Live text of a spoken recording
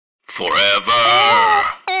Forever.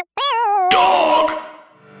 Dog.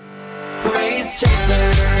 Race chaser.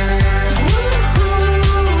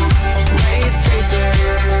 Woo-hoo. Race chaser.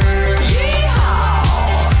 Yeehaw.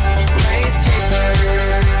 Race chaser.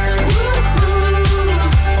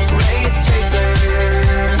 Woo-hoo. Race chaser.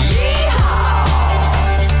 Yeehaw.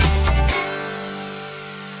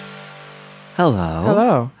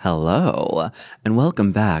 Hello, and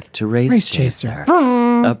welcome back to Race Chaser,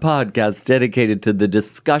 a podcast dedicated to the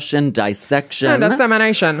discussion, dissection, and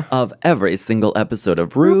dissemination of every single episode of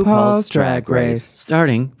RuPaul's Drag Race,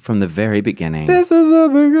 starting from the very beginning. This is the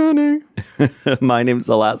beginning. My name's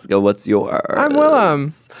Alaska. What's yours? I'm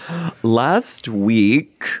Willem. Last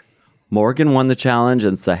week, Morgan won the challenge,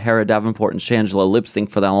 and Sahara Davenport and Shangela lip sync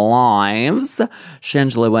for their lives.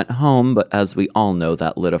 Shangela went home, but as we all know,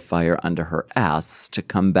 that lit a fire under her ass to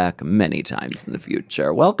come back many times in the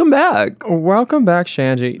future. Welcome back. Welcome back,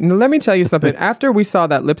 Shanji. Now, let me tell you something. After we saw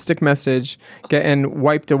that lipstick message getting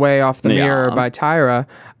wiped away off the mirror by Tyra,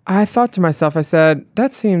 I thought to myself, I said,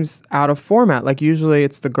 that seems out of format. Like usually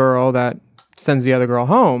it's the girl that sends the other girl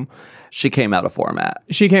home. She came out of format.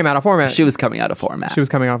 She came out of format. She was coming out of format. She was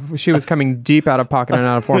coming deep out of pocket and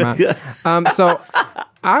out of format. So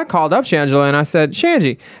I called up Shangela and I said,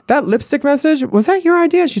 Shanji, that lipstick message, was that your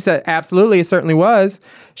idea? She said, absolutely, it certainly was.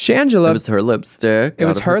 Shangela. It was her lipstick. It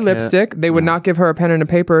was her lipstick. They would not give her a pen and a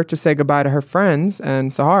paper to say goodbye to her friends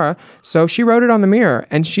and Sahara. So she wrote it on the mirror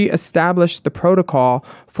and she established the protocol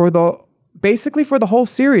for basically for the whole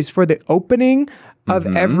series, for the opening of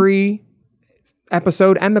every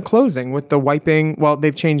episode and the closing with the wiping. Well,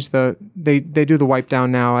 they've changed they do the wipe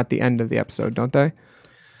down now at the end of the episode, don't they?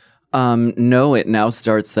 No, it now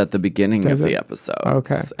starts at the beginning of the episode.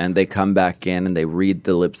 Okay. And they come back in and they read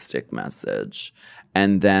the lipstick message.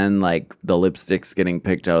 And then like the lipsticks getting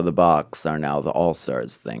picked out of the box are now the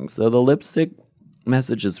All-Stars thing. So the lipstick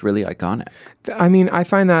message is really iconic. I mean, I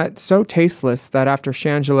find that so tasteless that after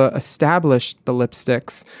Shangela established the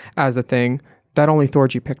lipsticks as a thing, that only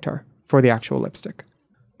Thorgy picked her for the actual lipstick.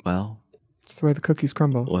 Well, it's the way the cookies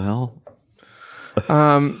crumble. Well.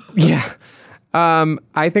 Yeah.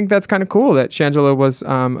 I think that's kind of cool that Shangela was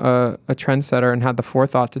a trendsetter and had the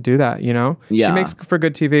forethought to do that, you know? Yeah. She makes for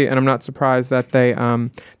good TV, and I'm not surprised that they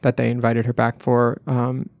invited her back for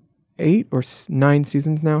 8 or 9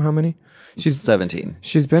 seasons now. How many? She's 17.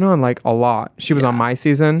 She's been on like a lot. She was on my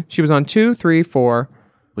season. She was on 2, 3, 4.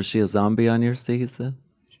 Was she a zombie on your season?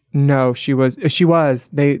 No, she was.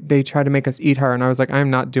 They tried to make us eat her, and I was like, I'm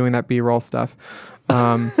not doing that B-roll stuff.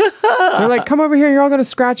 They're like, come over here, you're all gonna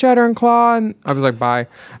scratch at her and claw, and I was like, bye.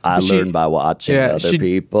 I learned by watching other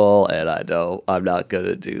people, and I'm not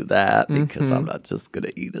gonna do that because I'm not just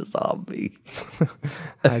gonna eat a zombie.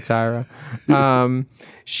 Hi, Tyra.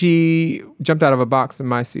 She jumped out of a box in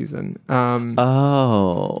my season.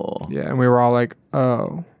 Oh. Yeah, and we were all like,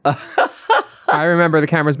 oh. I remember the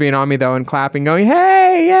cameras being on me though and clapping, going,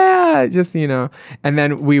 "Hey, yeah!" Just And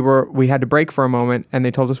then we had to break for a moment, and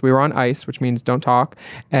they told us we were on ice, which means don't talk.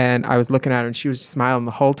 And I was looking at her, and she was just smiling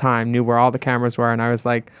the whole time, knew where all the cameras were, and I was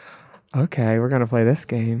like, "Okay, we're gonna play this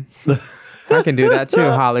game. I can do that too,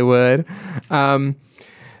 Hollywood." The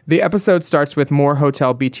episode starts with more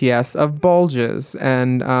hotel BTS of bulges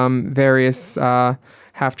and various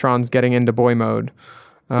halftrons getting into boy mode.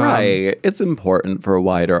 Right. It's important for a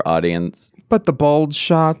wider audience. But the bulge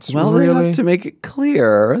shots, well, really? They have to make it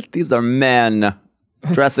clear. These are men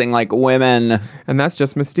dressing like women. And that's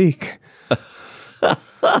just Mystique.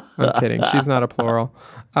 I'm kidding. She's not a plural.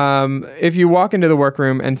 If you walk into the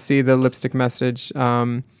workroom and see the lipstick message,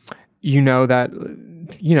 you know that,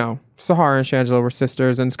 Sahara and Shangela were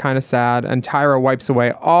sisters, and it's kind of sad. And Tyra wipes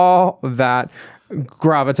away all that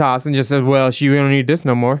gravitas and just says, well, we don't need this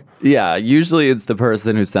no more. Yeah, usually it's the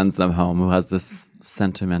person who sends them home who has this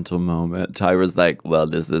sentimental moment. Tyra's like, well,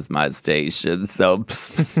 this is my station, so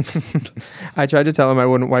I tried to tell him I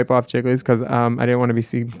wouldn't wipe off Jiggly's because I didn't want to be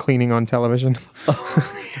seen cleaning on television.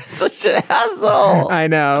 Oh, you're such an asshole. I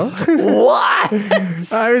know. What?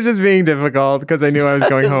 I was just being difficult because I knew I was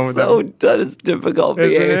going home with them. That is difficult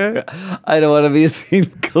behavior. I don't want to be seen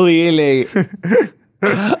cleaning.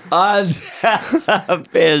 On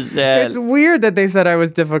television. It's weird that they said I was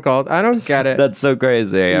difficult. I don't get it. That's so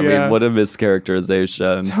crazy. I mean, what a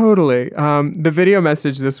mischaracterization. Totally. The video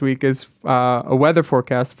message this week is a weather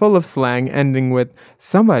forecast full of slang ending with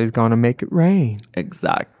somebody's gonna make it rain.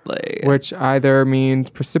 Exactly. Which either means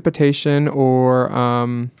precipitation or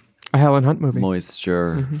a Helen Hunt movie.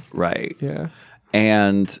 Moisture. Mm-hmm. Right. Yeah.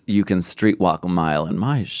 And you can street walk a mile in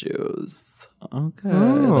my shoes. Okay,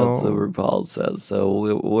 that's what RuPaul says.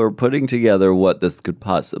 So we're putting together what this could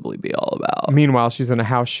possibly be all about. Meanwhile, she's in a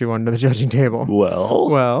house shoe under the judging table.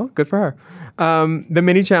 Well, Good for her. The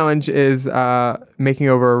mini challenge is making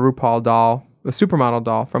over a RuPaul doll, a supermodel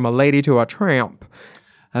doll, from a lady to a tramp.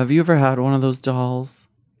 have you ever had one of those dolls?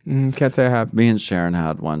 Can't say I have. Me and Sharon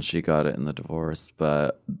had one. She got it in the divorce,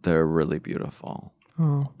 but they're really beautiful.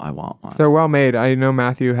 Oh, I want one. They're well made. I know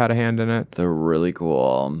Matthew had a hand in it. They're really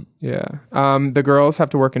cool. Yeah. The girls have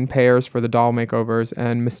to work in pairs for the doll makeovers,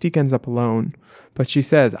 and Mystique ends up alone. But she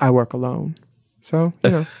says, I work alone. So,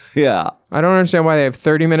 Yeah. I don't understand why they have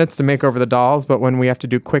 30 minutes to make over the dolls, but when we have to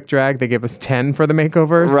do quick drag, they give us 10 for the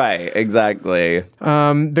makeovers. Right, exactly.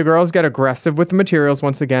 The girls get aggressive with the materials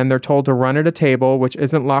once again. They're told to run at a table, which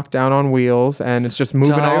isn't locked down on wheels, and it's just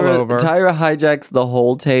moving all over. Tyra hijacks the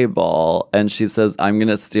whole table, and she says, I'm going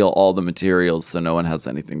to steal all the materials so no one has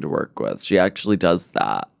anything to work with. She actually does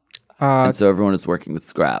that. And so everyone is working with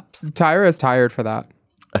scraps. Tyra is tired for that.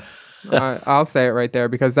 I'll say it right there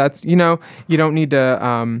because that's, you don't need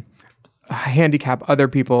to handicap other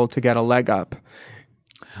people to get a leg up.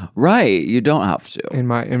 Right. You don't have to. In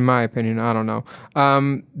my opinion, I don't know.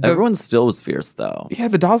 Everyone still was fierce, though. Yeah,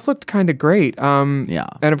 the dolls looked kind of great. Yeah.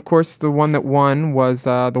 And of course, the one that won was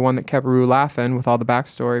the one that kept Rue laughing with all the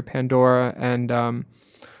backstory, Pandora and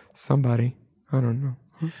somebody. I don't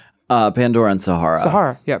know. Pandora and Sahara.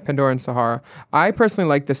 Sahara. Yeah, Pandora and Sahara. I personally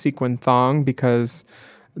like the sequin thong because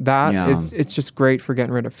it's just great for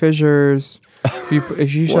getting rid of fissures.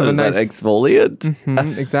 If you What shove is a nice that,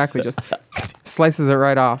 exfoliant? exactly, just slices it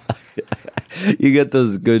right off. You get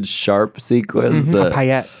those good sharp sequins. A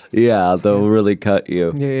paillette. Yeah, they'll really cut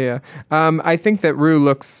you. Yeah. I think that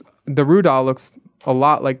the Rue doll looks a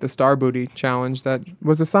lot like the Star Booty challenge that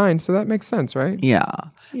was assigned, so that makes sense, right? Yeah.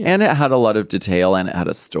 And it had a lot of detail and it had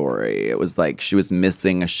a story. It was like she was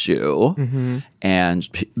missing a shoe,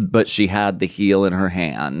 but she had the heel in her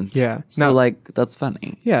hand. Yeah. So, that's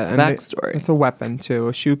funny. Yeah. It's a backstory. It's a weapon, too.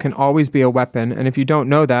 A shoe can always be a weapon. And if you don't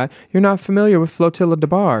know that, you're not familiar with Flotilla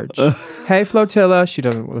DeBarge. Hey, Flotilla. She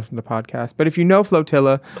doesn't listen to the podcast. But if you know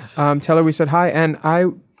Flotilla, tell her we said hi. And I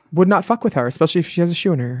would not fuck with her, especially if she has a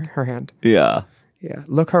shoe in her hand. Yeah. Yeah,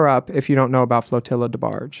 look her up if you don't know about Flotilla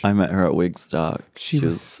DeBarge. I met her at Wigstock. She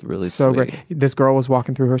was really so sweet. great. This girl was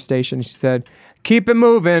walking through her station. She said, "Keep it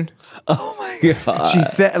moving." Oh my God. She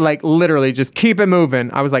said, literally, just keep it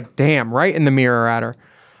moving. I was like, damn, right in the mirror at her.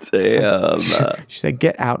 Damn. She said,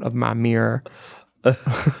 "Get out of my mirror."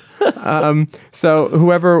 So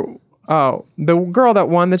the girl that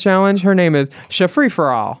won the challenge, her name is Free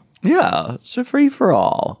for All. Yeah, free for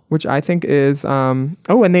all. Which I think is, and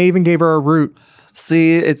they even gave her a root.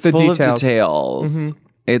 See, it's The full details. of details.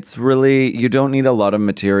 It's really, you don't need a lot of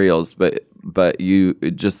materials, but the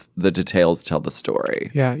details tell the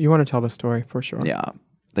story. Yeah, you want to tell the story for sure. Yeah.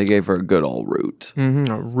 They gave her a good old root.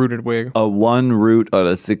 A rooted wig. A 1 root on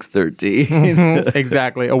a 613.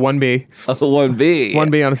 Exactly. A 1B. A 1B.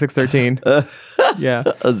 1B on a 613. Yeah.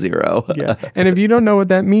 A 0. Yeah. And if you don't know what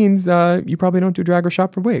that means, you probably don't do drag or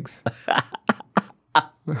shop for wigs.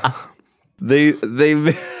 They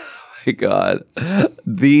oh my God.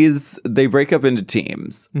 They break up into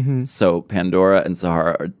teams. So Pandora and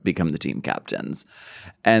Sahara become the team captains.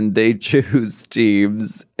 And they choose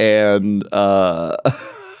teams, and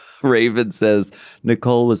Raven says,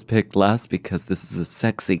 Nicole was picked last because this is a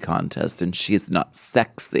sexy contest and she's not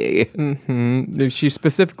sexy. She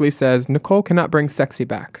specifically says, Nicole cannot bring sexy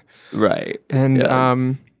back. Right. And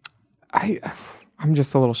yes. I'm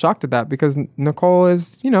just a little shocked at that because Nicole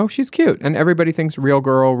is, she's cute. And everybody thinks real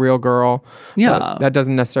girl. Yeah. But that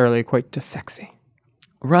doesn't necessarily equate to sexy.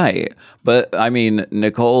 Right. But I mean,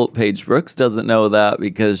 Nicole Paige Brooks doesn't know that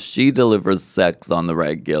because she delivers sex on the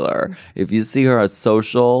regular. If you see her at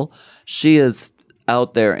social, she is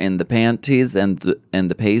out there in the panties and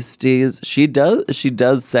the pasties. She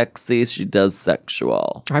does sexy, she does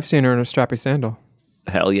sexual. I've seen her in a strappy sandal.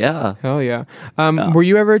 Hell yeah. Hell yeah. Were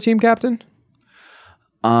you ever a team captain?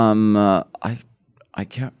 I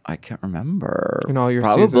can't remember. In all your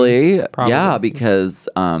probably, seasons? Probably. Yeah, because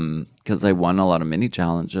I won a lot of mini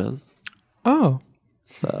challenges. Oh.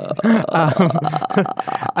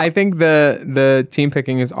 I think the team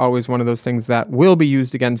picking is always one of those things that will be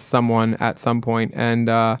used against someone at some point, and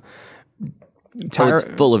it's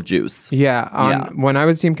full of juice. Yeah. When I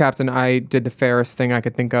was team captain, I did the fairest thing I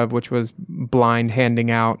could think of, which was blind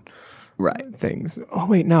handing out things. Oh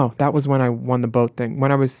wait, no, that was when I won the boat thing.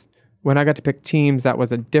 When I got to pick teams, that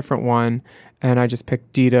was a different one, and I just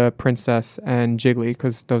picked Dita, Princess, and Jiggly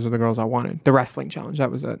because those are the girls I wanted. The wrestling challenge,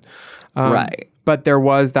 that was it. Right. But there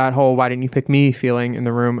was that whole "why didn't you pick me" feeling in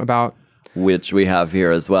the room about which we have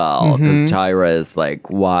here as well. Because Tyra is like,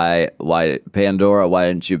 why, Pandora, why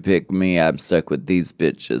didn't you pick me? I'm stuck with these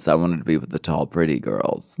bitches. I wanted to be with the tall, pretty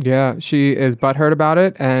girls. Yeah, she is butthurt about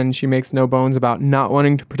it, and she makes no bones about not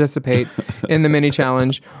wanting to participate in the mini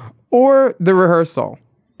challenge or the rehearsal.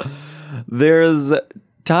 There's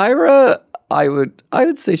Tyra. I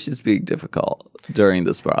would say she's being difficult during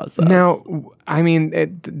this process. Now, I mean,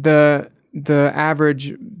 the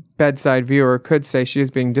average bedside viewer could say she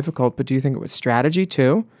is being difficult, but do you think it was strategy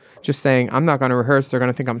too? Just saying, I'm not going to rehearse. They're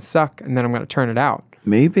going to think I'm suck, and then I'm going to turn it out.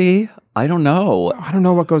 Maybe. I don't know. I don't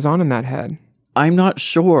know what goes on in that head. I'm not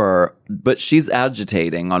sure, but she's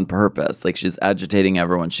agitating on purpose. Like, she's agitating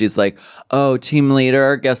everyone. She's like, oh, team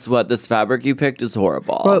leader, guess what? This fabric you picked is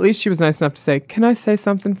horrible. Well, at least she was nice enough to say, can I say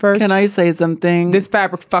something first? Can I say something? This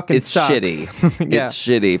fabric fucking it's sucks. Shitty. Yeah. It's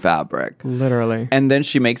shitty fabric. Literally. And then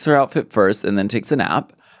she makes her outfit first and then takes a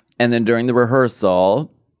nap. And then during the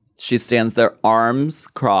rehearsal, she stands there, arms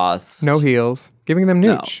crossed. No heels. Giving them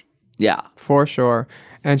nooch. Yeah. For sure.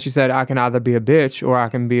 And she said, I can either be a bitch or I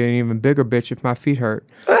can be an even bigger bitch if my feet hurt.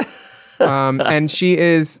 And she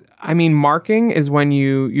is, I mean, marking is when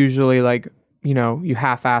you usually like, you know, you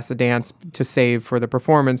half-ass a dance to save for the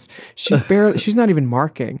performance. She's not even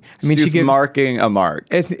marking. I mean, she's marking a mark.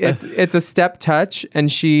 It's a step touch,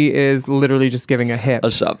 and she is literally just giving a hip.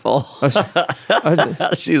 A shuffle.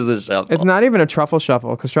 She's a shuffle. It's not even a truffle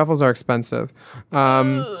shuffle because truffles are expensive.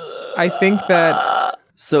 I think that...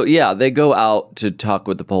 So, yeah, they go out to talk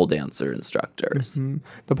with the pole dancer instructors.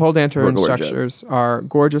 The pole dancer Gorgeous. instructors are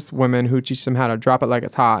gorgeous women who teach them how to drop it like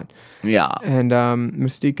it's hot. Yeah. And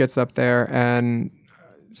Mystique gets up there and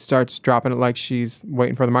starts dropping it like she's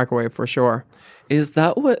waiting for the microwave for sure. Is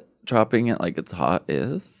that what dropping it like it's hot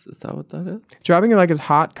is? Is that what that is? Dropping it like it's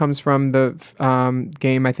hot comes from the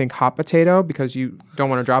game, I think, Hot Potato, because you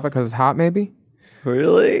don't want to drop it because it's hot, maybe?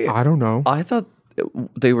 Really? I don't know. I thought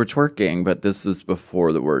they were twerking, but this was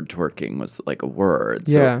before the word twerking was like a word.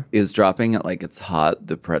 So Yeah. is dropping it like it's hot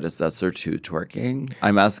the predecessor to twerking?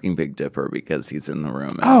 I'm asking Big Dipper because he's in the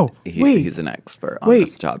room. And he's an expert on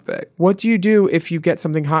this topic. What do you do if you get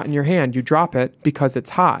something hot in your hand? You drop it because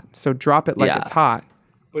it's hot. So drop it like it's hot.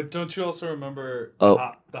 But don't you also remember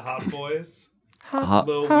Oh. the Hot Boys? Hot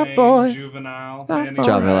Lil Hot Wayne, Boys. Juvenile, Hot Manny Boys.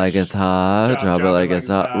 Drop it Fresh. like it's hot. Drop it like it's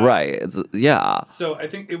hot. Right. It's yeah. So I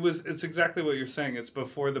think it's exactly what you're saying. It's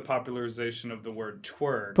before the popularization of the word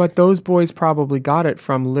twerk. But those boys probably got it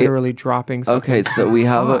from literally dropping something. Okay, so we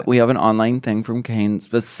have an online thing from Kane.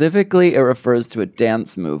 Specifically, it refers to a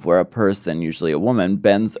dance move where a person, usually a woman,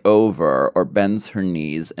 bends over or bends her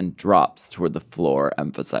knees and drops toward the floor,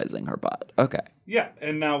 emphasizing her butt. Okay. Yeah,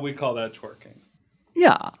 and now we call that twerking.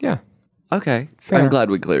 Yeah. Yeah. Okay. Fair. I'm glad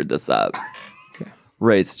we cleared this up.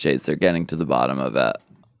 Race chaser, getting to the bottom of it.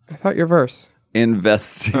 I thought your verse.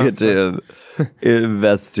 Investigative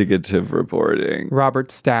reporting.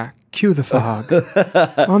 Robert Stack. Cue the fog.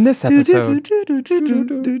 On this episode.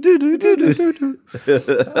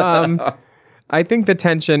 I think the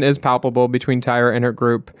tension is palpable between Tyra and her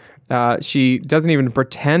group. She doesn't even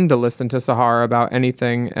pretend to listen to Sahara about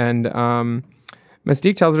anything. And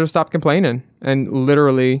Mystique tells her to stop complaining and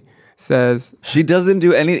literally says She doesn't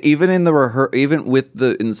do any, even in the even with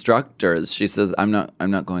the instructors. She says, "I'm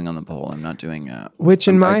not going on the pole. I'm not doing it." Which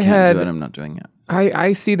in my I can't head, do it. I'm not doing it.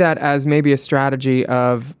 I see that as maybe a strategy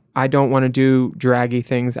of I don't want to do draggy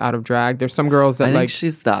things out of drag. There's some girls that I like think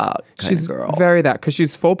she's that kind she's of girl. very that because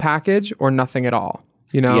she's full package or nothing at all.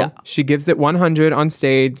 You know, Yeah. she gives it 100 on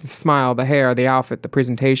stage, the smile, the hair, the outfit, the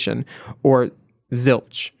presentation, or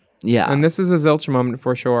zilch. Yeah, And this is a zilch moment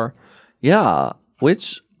for sure. yeah.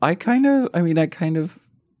 Which I kind of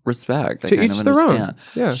respect. To I kind each of their own. understand.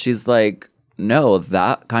 Yeah. She's like, no,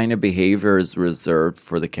 that kind of behavior is reserved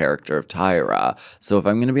for the character of Tyra. So if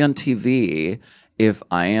I'm going to be on TV, if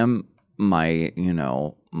I am my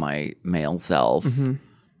male self,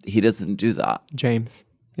 he doesn't do that. James.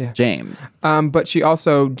 Yeah. James. But she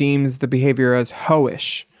also deems the behavior as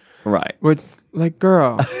hoish, Right. which like,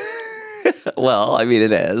 girl. Well, I mean,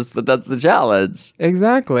 it is, but that's the challenge.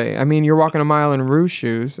 Exactly. I mean, you're walking a mile in Rouge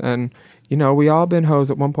shoes, and you know we all been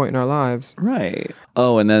hoes at one point in our lives. Right.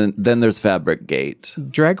 Oh, and then there's Fabric Gate.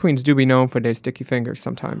 Drag queens do be known for their sticky fingers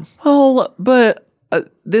sometimes. Well, but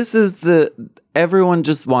this is everyone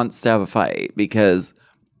just wants to have a fight because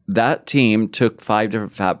that team took 5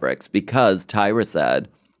 different fabrics because Tyra said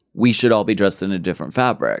we should all be dressed in a different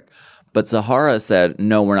fabric. But Sahara said,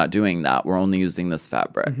 no, we're not doing that. We're only using this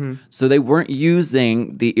fabric. So they weren't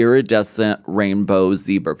using the iridescent rainbow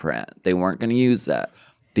zebra print. They weren't going to use it.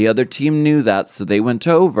 The other team knew that, so they went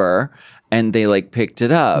over and they picked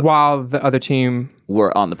it up. While the other team,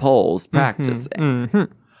 Were on the poles practicing.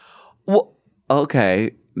 Well,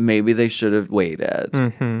 okay. Maybe they should have waited.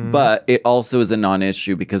 But it also is a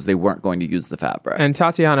non-issue because they weren't going to use the fabric. And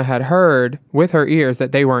Tatiana had heard with her ears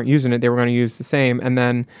that they weren't using it. They were going to use the same. And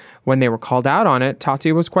then when they were called out on it,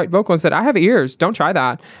 Tati was quite vocal and said, I have ears. Don't try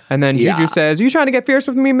that. And then Juju says, you trying to get fierce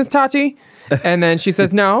with me, Miss Tati? And then she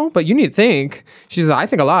says, no, but you need to think. She says, I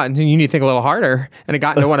think a lot. And you need to think a little harder. And it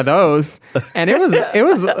got into one of those. And it was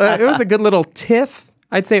a good little tiff.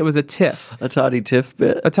 I'd say it was a tiff. A Toddy Tiff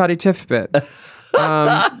bit. A Toddy Tiff bit.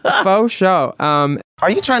 Faux show.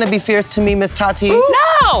 Are you trying to be fierce to me, Miss Tati?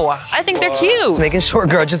 No, I think they're cute. Making sure,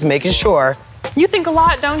 girl, just making sure. You think a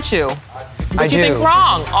lot, don't you? But you do. think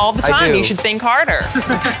wrong all the I time. do. You should think harder.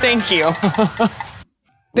 Thank you.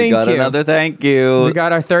 We got another thank you. We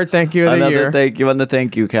got our third thank you of the Another year. thank you on the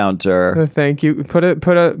thank you counter. Thank you. Put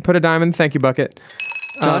a dime in the thank you bucket.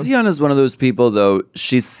 Tatiana's one of those people, though.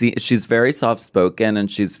 She's very soft spoken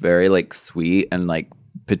and she's very like sweet and like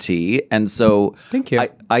petite, and so Thank you.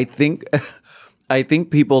 I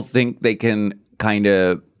think people think they can kind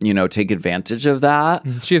of take advantage of that.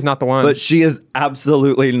 She is not the one. But she is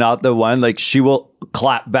absolutely not the one. Like she will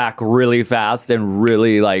clap back really fast and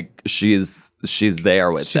really like she's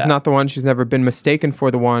there with She's it. not the one. She's never been mistaken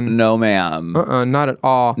for the one. No, ma'am. Not at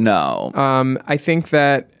all. No. I think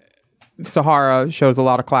that Sahara shows a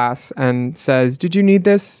lot of class and says, did you need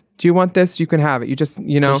this? Do you want this? You can have it. You just,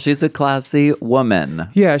 She's a classy woman.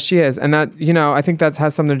 Yeah, she is. And that, I think that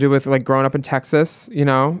has something to do with like growing up in Texas,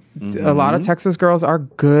 A lot of Texas girls are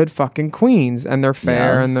good fucking queens and they're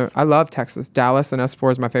fair. Yes. And I love Texas. Dallas and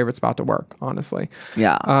S4 is my favorite spot to work, honestly.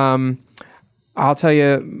 Yeah. I'll tell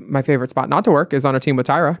you, my favorite spot not to work is on a team with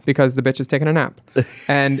Tyra because the bitch is taking a nap.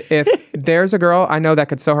 And if there's a girl I know that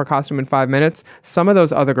could sew her costume in 5 minutes, some of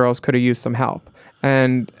those other girls could have used some help.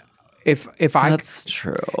 And if That's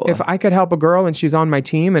true. If I could help a girl and she's on my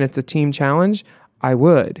team and it's a team challenge, I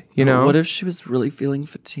would, What if she was really feeling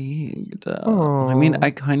fatigued? I mean,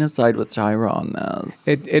 I kind of side with Tyra on this.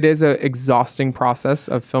 It is an exhausting process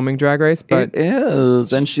of filming Drag Race, but it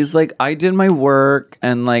is. And she's like, I did my work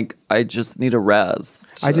and like, I just need a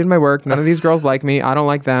rest. I did my work. None of these girls like me. I don't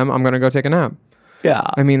like them. I'm going to go take a nap. Yeah.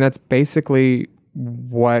 I mean, that's basically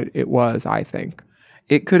what it was, I think.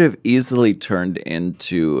 It could have easily turned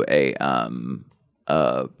into a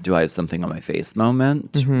do I have something on my face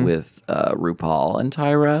moment with RuPaul and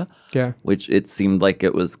Tyra. Yeah. Which it seemed like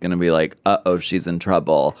it was going to be like, uh-oh, she's in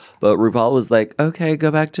trouble. But RuPaul was like, okay, go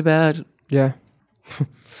back to bed. Yeah.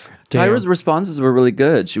 Tyra's responses were really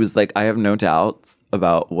good. She was like, I have no doubts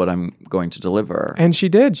about what I'm going to deliver. And she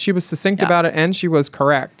did. She was succinct about it and she was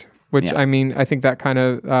correct, which I mean, I think that kind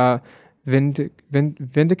of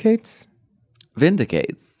vindicates.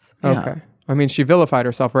 Vindicates. Yeah. Okay. I mean, she vilified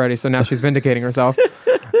herself already, so now she's vindicating herself.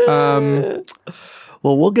 Well,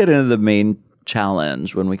 we'll get into the main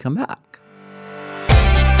challenge when we come back.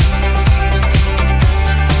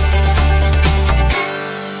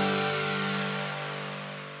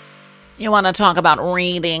 You want to talk about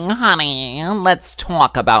reading, honey? Let's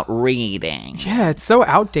talk about reading. Yeah, it's so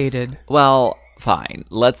outdated. Well, fine.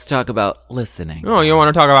 Let's talk about listening. Oh, you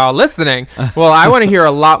want to talk about listening? Well, I want to hear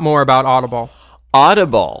a lot more about Audible.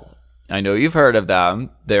 Audible. I know you've heard of them.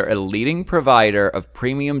 They're a leading provider of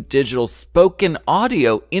premium digital spoken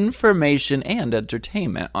audio information and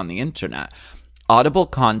entertainment on the internet. Audible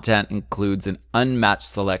content includes an unmatched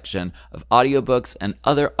selection of audiobooks and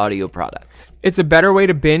other audio products. It's a better way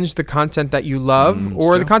to binge the content that you love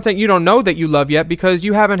or the content you don't know that you love yet because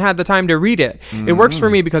you haven't had the time to read it. It works for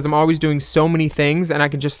me because I'm always doing so many things and I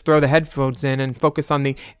can just throw the headphones in and focus on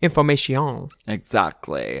the information.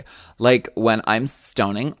 Exactly. Like when I'm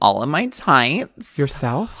stoning all of my tights.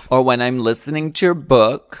 Yourself? Or when I'm listening to your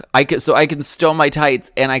book. I can stone my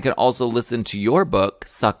tights and I can also listen to your book,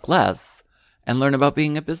 Suck Less, and learn about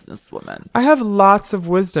being a businesswoman. I have lots of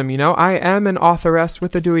wisdom, I am an authoress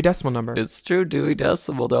with a Dewey Decimal number. It's true, Dewey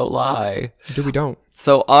Decimal, don't lie. Dewey don't.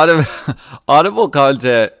 So Audible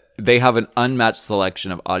content, they have an unmatched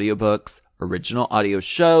selection of audiobooks, original audio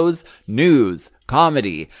shows, news,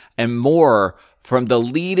 comedy, and more from the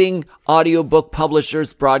leading audiobook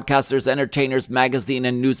publishers, broadcasters, entertainers, magazine,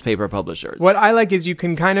 and newspaper publishers. What I like is you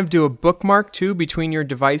can kind of do a bookmark too between your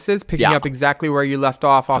devices, picking up exactly where you left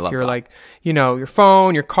off your like, your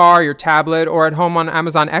phone, your car, your tablet, or at home on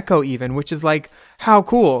Amazon Echo even, which is like, how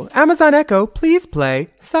cool. Amazon Echo, please play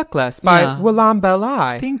Suck Less by Willam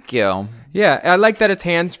Belli. Thank you. Yeah, I like that it's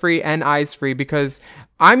hands-free and eyes-free because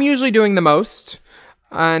I'm usually doing the most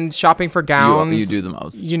and shopping for gowns. You do the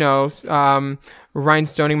most.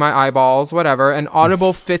 Rhinestoning my eyeballs, whatever. And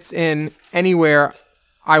Audible fits in anywhere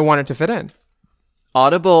I want it to fit in.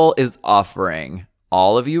 Audible is offering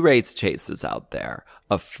all of you race chasers out there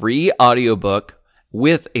a free audiobook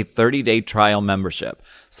with a 30-day trial membership.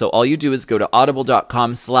 So all you do is go to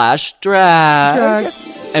audible.com/drag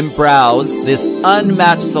and browse this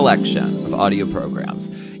unmatched selection of audio programs.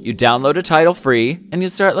 You download a title free and you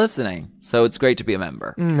start listening. So it's great to be a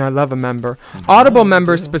member. I love a member. Audible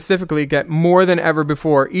members specifically get more than ever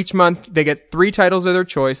before. Each month, they get 3 titles of their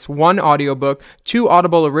choice, 1 audiobook, 2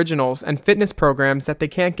 Audible originals, and fitness programs that they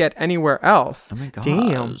can't get anywhere else. Oh my gosh.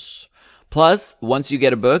 Damn. Plus, once you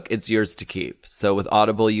get a book, it's yours to keep. So with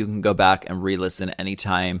Audible, you can go back and re-listen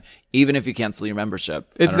anytime, even if you cancel your membership.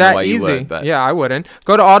 It's I don't know that why easy. You would, but Yeah, I wouldn't.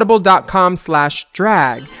 Go to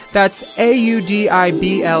audible.com/drag. That's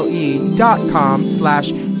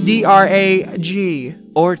audible.com/drag.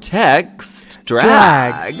 Or text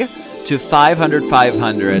drag to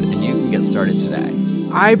 500-500 and you can get started today.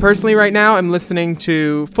 I personally right now am listening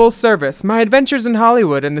to Full Service, My Adventures in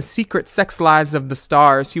Hollywood and the Secret Sex Lives of the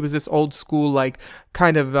Stars. He was this old school, like,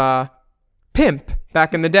 kind of pimp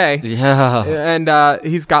back in the day. Yeah. And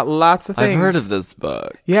he's got lots of things. I've heard of this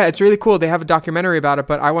book. Yeah, it's really cool. They have a documentary about it,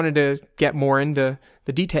 but I wanted to get more into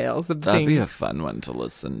the details of the That'd things. be a fun one to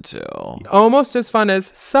listen to. Almost as fun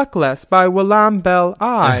as Suck Less by Willam Bell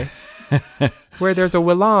I. Where there's a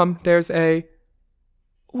Willam, there's a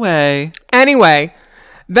Way. Anyway,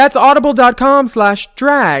 that's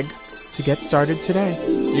audible.com/drag to get started today.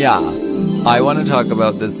 Yeah. I want to talk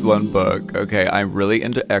about this one book. Okay, I'm really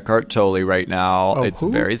into Eckhart Tolle right now. Oh, it's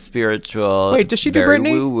who? very spiritual. Wait, does she do very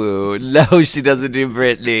Britney? woo-woo. No, she doesn't do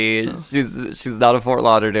Britney. She's not a Fort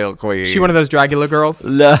Lauderdale queen. She one of those Dragula girls?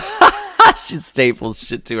 No. She staples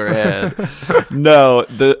shit to her head. No,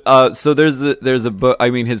 so there's a book. I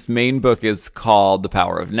mean, his main book is called The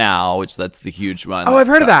Power of Now, which that's the huge one. Oh, I've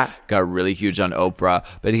heard of that. Got really huge on Oprah,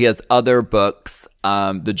 but he has other books.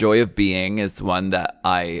 The Joy of Being is one that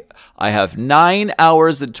I have 9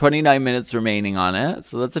 hours and 29 minutes remaining on it,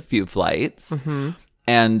 so that's a few flights. Mm-hmm.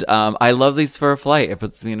 And I love these for a flight. It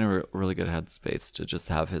puts me in a really good headspace to just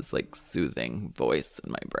have his like soothing voice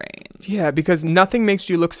in my brain. Yeah, because nothing makes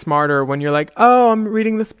you look smarter when you're like, oh, I'm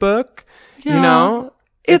reading this book. Yeah. You know?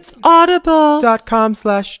 It's Audible.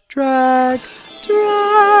 .com/drag.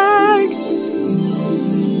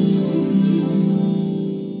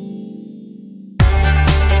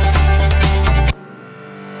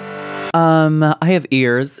 I have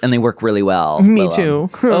ears and they work really well. Me Willa. too.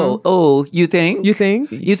 Oh, you think? You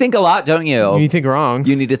think? You think a lot, don't you? You think wrong.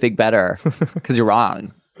 You need to think better because you're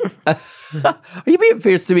wrong. Are you being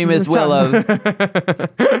fierce to me, Miss Willow?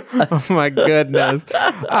 Oh my goodness.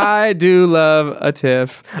 I do love a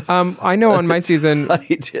tiff. I know on my season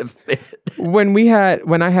Funny tiff bit.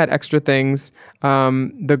 when I had extra things,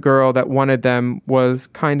 the girl that wanted them was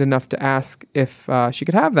kind enough to ask if she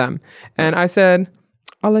could have them. And I said,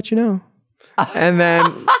 I'll let you know. And then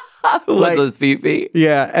What, those Fifi?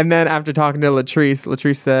 yeah, and then after talking to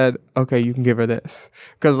Latrice said, okay, you can give her this.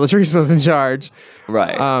 Because Latrice was in charge.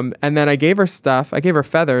 Right. And then I gave her stuff. I gave her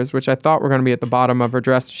feathers, which I thought were going to be at the bottom of her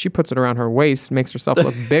dress. She puts it around her waist, makes herself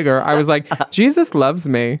look bigger. I was like, Jesus loves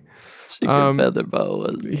me. Chicken feather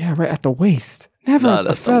boas. Yeah, right at the waist. Never Not at the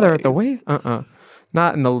at the feather at the waist. waist.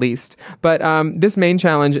 Not in the least. But this main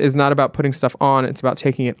challenge is not about putting stuff on. It's about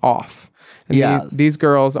taking it off. And Yes. these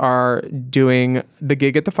girls are doing the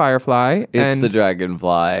gig at the Firefly. It's the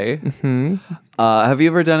Dragonfly. Mm-hmm. Have you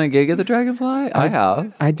ever done a gig at the Dragonfly? I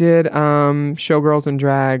have. I did Showgirls in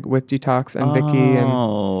Drag with Detox and Vicky. And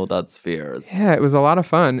Oh, that's fierce. yeah, it was a lot of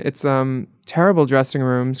fun. It's terrible dressing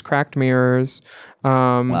rooms, cracked mirrors.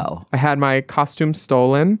 Wow. I had my costume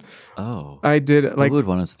stolen. Oh. I did like Who would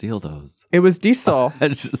want to steal those? it was diesel.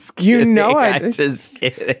 I'm just You kidding. know I- I'm just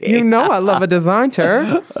kidding. You know I love a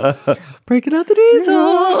designer. Breaking out the diesel.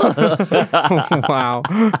 Wow.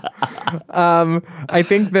 I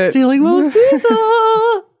think that Stealing Will's diesel.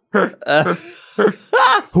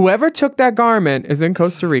 whoever took that garment is in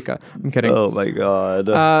Costa Rica. I'm kidding. Oh my god.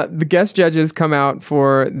 The guest judges come out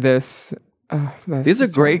for this. These are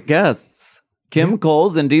great guests. Kim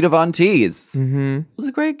Coles and Dita Von Teese. Mm-hmm. Those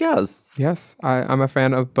are great guests. Yes, I'm a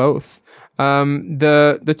fan of both.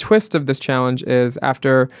 The twist of this challenge is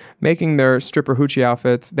after making their stripper hoochie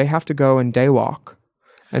outfits, they have to go and day walk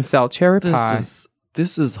and sell cherry pie.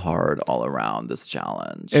 This is hard all around, this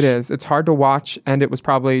challenge. It is. It's hard to watch, and it was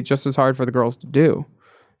probably just as hard for the girls to do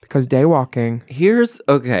because day walking. Here's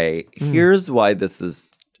why this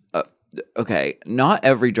is okay. Not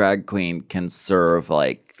every drag queen can serve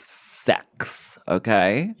like sex,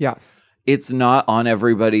 okay? Yes. It's not on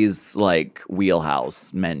everybody's like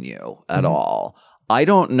wheelhouse menu at all. I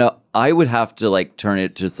don't know. I would have to like turn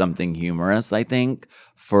it to something humorous, I think,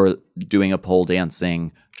 for doing a pole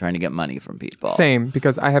dancing trying to get money from people. Same,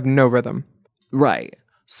 because I have no rhythm. Right.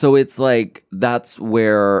 So it's like that's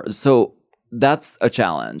a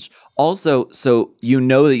challenge. Also, so you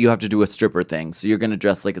know that you have to do a stripper thing, so you're going to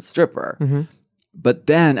dress like a stripper. Mm-hmm. But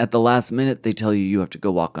then at the last minute, they tell you have to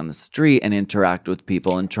go walk on the street and interact with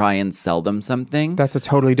people and try and sell them something. That's a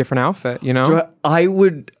totally different outfit, you know? I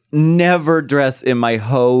would never dress in my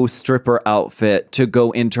hoe stripper outfit to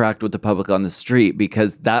go interact with the public on the street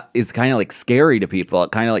because that is kind of like scary to people.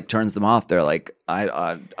 It kind of like turns them off. They're like,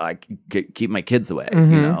 keep my kids away.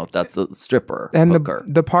 You know, that's the stripper And hooker.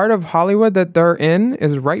 the part of Hollywood that they're in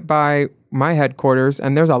is right by my headquarters,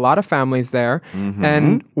 and there's a lot of families there.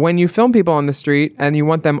 And when you film people on the street and you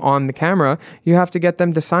want them on the camera, you have to get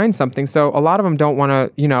them to sign something. So a lot of them don't want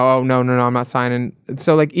to, you know, oh, no, I'm not signing.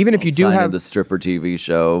 So like, even if you do Sign have of the stripper TV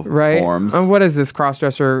show right, forms. what is this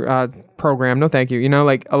cross-dresser program? No, thank you. You know,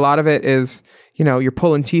 like a lot of it is, you know, you're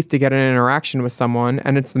pulling teeth to get an interaction with someone,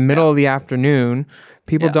 and it's the middle of the afternoon.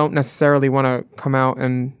 People don't necessarily want to come out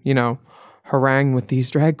and, you know, harangue with these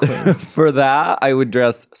drag queens. For that, I would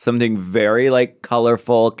dress something very like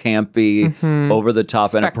colorful, campy, over the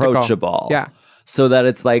top, and Spectacle. approachable. Yeah. So that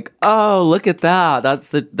it's like, oh, look at that.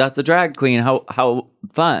 That's a drag queen. How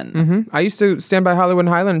fun. I used to stand by Hollywood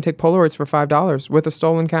and Highland and take Polaroids for $5 with a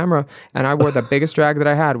stolen camera, and I wore the biggest drag that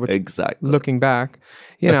I had, which Exactly. looking back,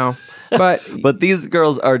 you know, but But these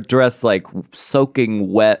girls are dressed like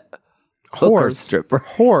soaking wet hooker Whores. stripper.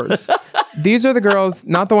 whores. These are the girls,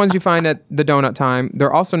 not the ones you find at the donut time.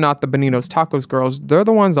 They're also not the Benito's Tacos girls. They're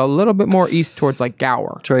the ones a little bit more east towards like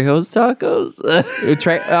Gower. Trejo's tacos?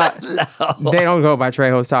 They don't go by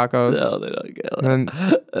Trejo's Tacos. No, they don't get it. And,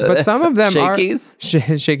 but some of them Shakey's?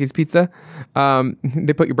 are Shakey's Pizza.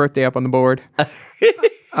 They put your birthday up on the board.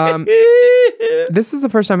 This is the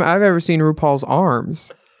first time I've ever seen RuPaul's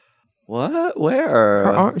arms. What?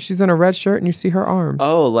 Where? She's in a red shirt and you see her arms.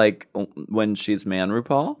 Oh, like when she's man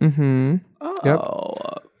RuPaul? Mm-hmm.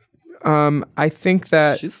 Oh. I think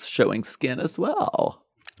that She's showing skin as well.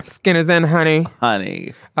 skin is in, honey.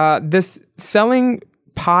 Honey. This selling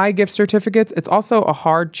pie gift certificates, it's also a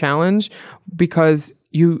hard challenge because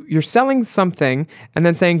you're selling something and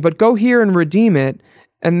then saying, but go here and redeem it.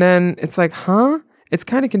 And then it's like, huh? It's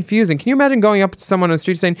kind of confusing. Can you imagine going up to someone on the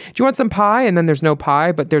street saying, do you want some pie? And then there's no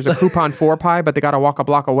pie, but there's a coupon for pie, but they got to walk a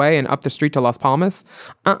block away and up the street to Las Palmas?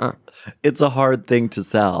 It's a hard thing to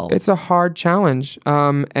sell. It's a hard challenge.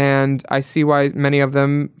 And I see why many of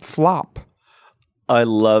them flop. I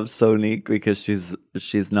love Sonique because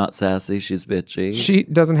she's not sassy. She's bitchy. She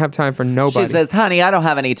doesn't have time for nobody. She says, honey, I don't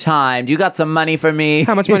have any time. Do you got some money for me?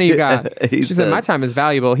 How much money you got? She She said, my time is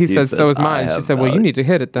valuable. He says, so is "I mine. She have said, well, you value." need to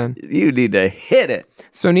hit it then. You need to hit it.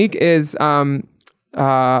 Sonique is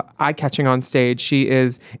eye-catching on stage. She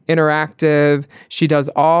is interactive. She does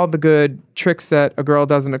all the good tricks that a girl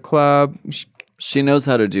does in a club. She knows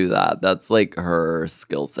how to do that. That's like her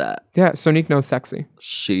skill set. Yeah, Sonique knows sexy.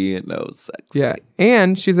 She knows sexy. Yeah,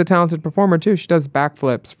 and she's a talented performer too. She does back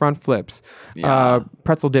flips, front flips,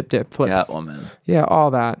 pretzel dip flips. Catwoman. Yeah, all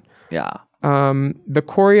that. Yeah. The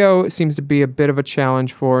choreo seems to be a bit of a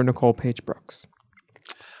challenge for Nicole Page Brooks.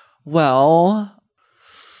 Well,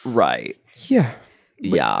 right. Yeah.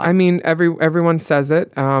 Yeah. I mean, everyone says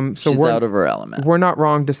it. So She's we're out of her element. We're not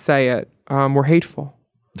wrong to say it. We're hateful,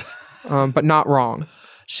 but not wrong.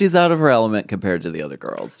 She's out of her element compared to the other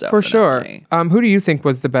girls, definitely. For sure. Who do you think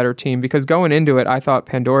was the better team? Because going into it, I thought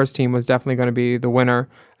Pandora's team was definitely going to be the winner,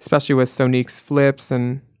 especially with Sonique's flips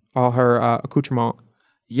and all her accoutrement.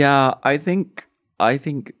 Yeah, I think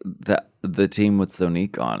that the team with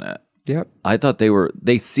Sonique on it. Yep. I thought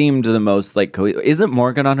they seemed the most like, isn't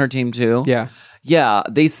Morgan on her team too? Yeah. Yeah,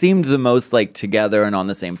 they seemed the most like together and on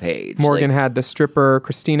the same page. Morgan Like, had the stripper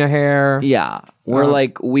Christina hair. yeah, we're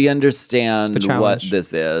like, we understand the what challenge.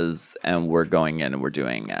 this is and we're going in and we're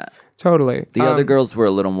doing it. Totally. The other girls were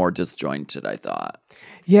a little more disjointed, I thought.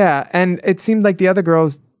 Yeah, and it seemed like the other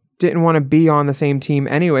girls didn't want to be on the same team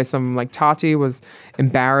anyway. Some like Tati was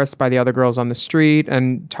embarrassed by the other girls on the street,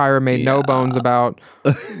 and Tyra made no bones about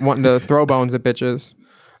wanting to throw bones at bitches.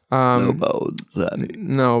 No bones, honey.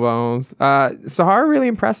 No bones. Sahara really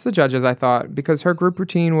impressed the judges, I thought, because her group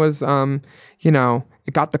routine was,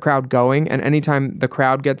 it got the crowd going. And anytime the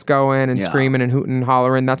crowd gets going and screaming and hooting and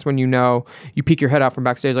hollering, that's when you peek your head out from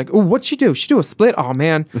backstage like, oh, what'd she do? She do a split? Oh,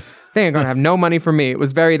 man, they ain't going to have no money for me. It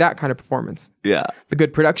was very that kind of performance. Yeah. The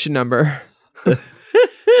good production number.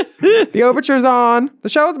 The overture's on. The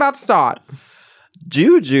show is about to start.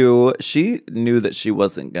 Juju, she knew that she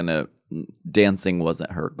wasn't going to, dancing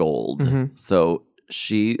wasn't her gold. So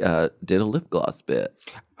she did a lip gloss bit.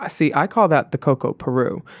 See, I call that the Coco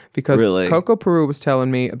Peru because Really? Coco Peru was telling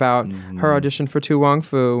me about her audition for Tu Wong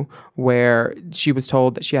Fu, where she was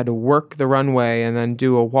told that she had to work the runway and then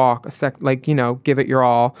do a walk, give it your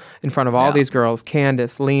all in front of all these girls,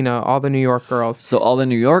 Candace, Lena, all the New York girls. So all the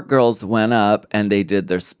New York girls went up and they did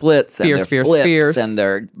their splits and Fierce, their fierce, flips fierce. and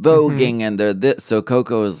their voguing and their this. So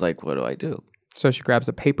Coco was like, what do I do? So she grabs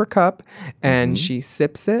a paper cup and she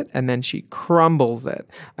sips it and then she crumbles it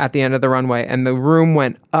at the end of the runway and the room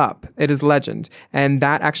went up. It is legend. And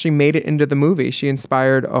that actually made it into the movie. She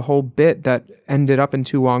inspired a whole bit that ended up in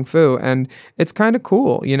Tu Wong Fu. And it's kind of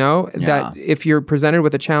cool, that if you're presented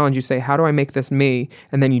with a challenge, you say, how do I make this me?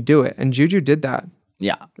 And then you do it. And Juju did that.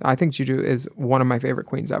 Yeah. I think Juju is one of my favorite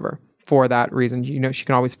queens ever for that reason. She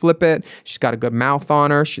can always flip it. She's got a good mouth on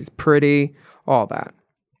her. She's pretty, all that.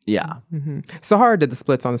 Yeah. Sahara did the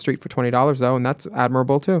splits on the street for $20 though, and that's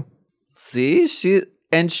admirable too. See, she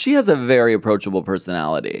has a very approachable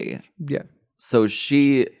personality. Yeah. So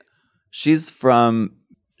she was from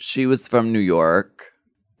New York,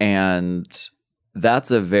 and that's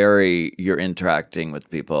you're interacting with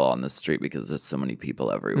people on the street because there's so many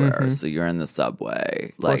people everywhere. So you're in the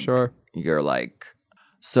subway. For sure. You're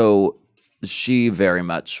so she very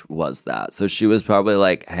much was that. So she was probably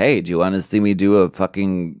like, hey, do you want to see me do a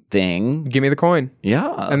fucking thing? Give me the coin.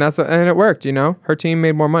 Yeah. And and it worked, Her team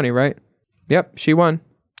made more money, right? Yep, she won.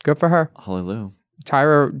 Good for her. Hallelujah.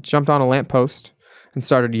 Tyra jumped on a lamppost and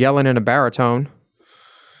started yelling in a baritone.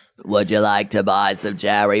 Would you like to buy some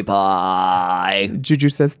cherry pie? Juju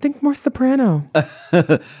says, think more soprano.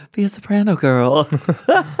 Be a soprano girl.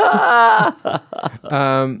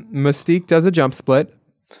 Mystique does a jump split.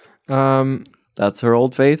 That's her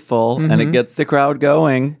old faithful, and it gets the crowd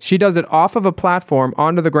going. She does it off of a platform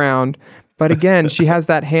onto the ground, but again, she has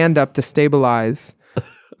that hand up to stabilize.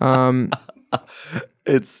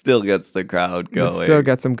 It still gets the crowd going. It still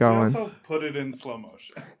gets them They going. also put it in slow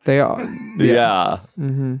motion. They all, Yeah.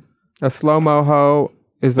 A slow-mo ho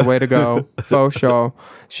is the way to go. Faux show.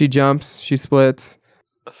 She jumps, she splits.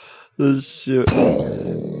 The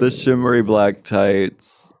shimmery black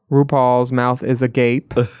tights. RuPaul's mouth is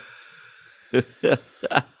agape.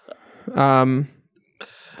 Wow.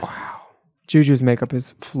 Juju's makeup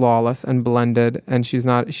is flawless and blended, and she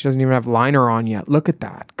doesn't even have liner on yet. Look at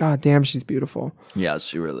that. God damn, she's beautiful. Yeah,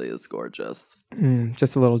 she really is gorgeous.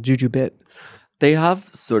 Just a little Juju bit. They have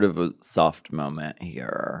sort of a soft moment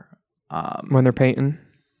here. When they're painting.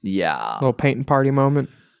 Yeah. Little painting party moment.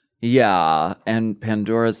 Yeah, and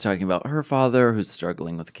Pandora's talking about her father who's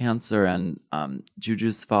struggling with cancer, and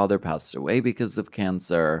Juju's father passed away because of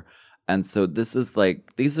cancer. And so these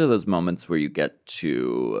are those moments where you get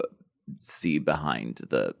to see behind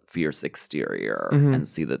the fierce exterior and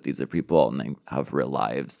see that these are people and they have real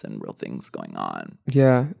lives and real things going on.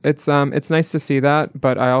 Yeah, it's nice to see that,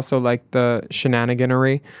 but I also like the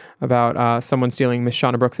shenaniganery about someone stealing Miss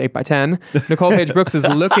Shauna Brooks' 8x10. Nicole Paige Brooks is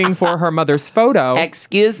looking for her mother's photo.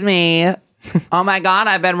 Excuse me. Oh my God,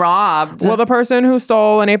 I've been robbed. Will the person who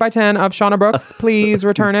stole an 8x10 of Shauna Brooks please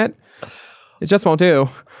return it? It just won't do.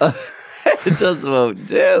 It just won't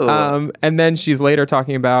do. And then she's later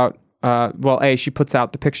talking about she puts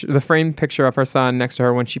out the framed picture of her son next to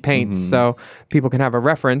her when she paints, so people can have a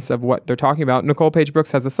reference of what they're talking about. Nicole Paige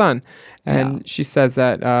Brooks has a son, and she says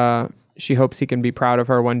that she hopes he can be proud of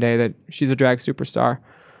her one day, that she's a drag superstar.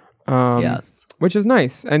 Yes. Which is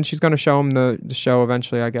nice. And she's going to show him the show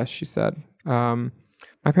eventually, I guess she said.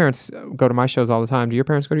 My parents go to my shows all the time. Do your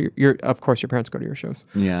parents go to your of course your parents go to your shows.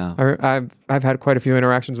 Yeah. I've had quite a few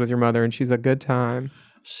interactions with your mother, and she's a good time.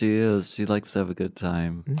 She is. She likes to have a good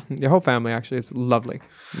time. Your whole family actually is lovely.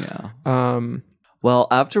 Yeah. Well,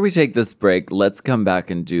 after we take this break, let's come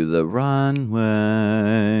back and do the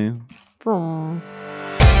runway.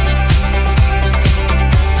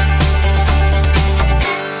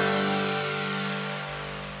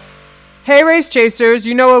 Hey, Race Chasers!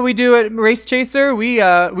 You know what we do at Race Chaser? We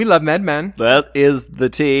love MedMen. That is the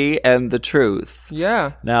tea and the truth.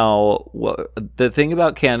 Yeah. Now, the thing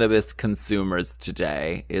about cannabis consumers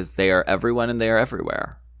today is they are everyone and they are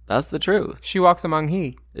everywhere. That's the truth. She walks among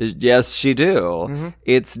he. Yes, she do.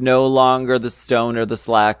 It's no longer the stoner, the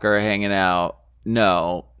slacker hanging out.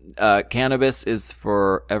 No. Cannabis is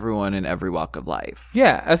for everyone in every walk of life.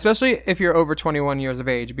 Yeah, especially if you're over 21 years of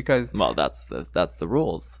age, because that's the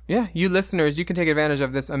rules. Yeah, you listeners, you can take advantage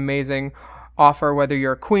of this amazing offer, whether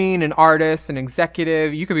you're a queen, an artist, an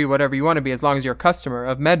executive. You could be whatever you want to be as long as you're a customer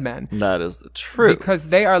of MedMen. That is the truth. Because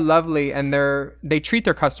they are lovely, and they treat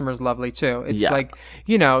their customers lovely too. It's like,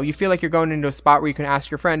 you feel like you're going into a spot where you can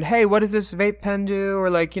ask your friend, hey, what does this vape pen do? Or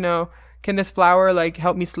can this flower like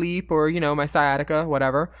help me sleep or, my sciatica,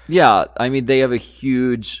 whatever. Yeah, I mean, they have a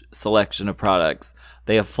huge selection of products.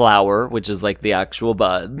 They have flour, which is like the actual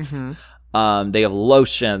buds. They have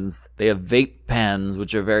lotions. They have vape pens,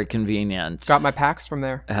 which are very convenient. Got my packs from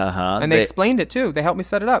there. Uh-huh. And they explained it too. They helped me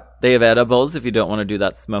set it up. They have edibles if you don't want to do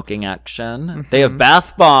that smoking action. They have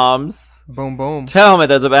bath bombs. Boom, boom. Tell me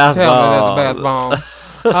there's a bath bomb. There's a bath bomb.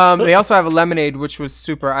 They also have a lemonade, which was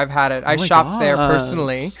super. I've had it. I shopped there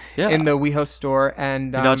personally in the WeHo store.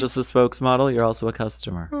 And You're not just a spokesmodel, you're also a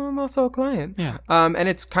customer. I'm also a client. Yeah. And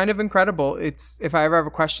it's kind of incredible. It's if I ever have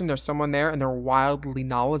a question, there's someone there and they're wildly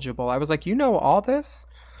knowledgeable. I was like, you know all this?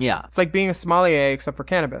 Yeah. It's like being a sommelier except for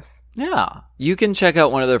cannabis. Yeah. You can check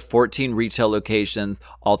out one of their 14 retail locations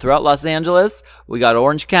all throughout Los Angeles. We got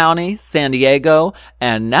Orange County, San Diego,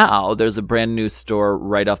 and now there's a brand new store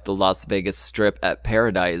right off the Las Vegas Strip at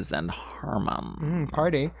Paradise and Harmon.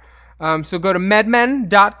 Party. So go to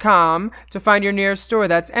medmen.com to find your nearest store.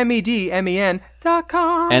 That's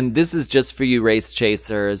medmen.com. And this is just for you race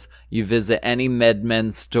chasers. You visit any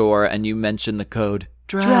MedMen store and you mention the code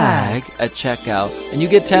DRAG at checkout and you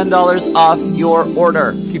get $10 off your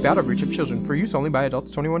order. Keep out of reach of children. For use only by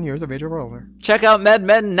adults 21 years of age or older. Check out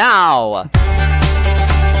MedMen now.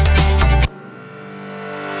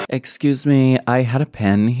 Excuse me, I had a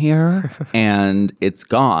pen here and it's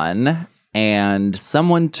gone and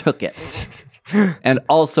someone took it. And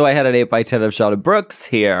also I had an 8x10 of Shauna Brooks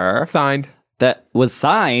here. Signed. That was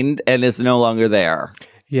signed and is no longer there.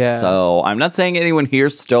 Yeah. So I'm not saying anyone here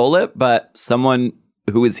stole it, but someone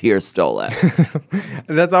who is here stole it.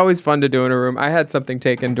 That's always fun to do in a room. I had something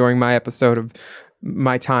taken during my episode of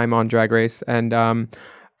my time on Drag Race, and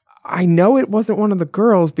I know it wasn't one of the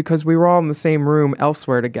girls because we were all in the same room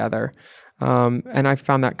elsewhere together, and I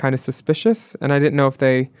found that kind of suspicious, and I didn't know if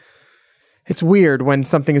they... It's weird when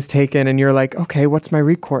something is taken and you're like, okay, what's my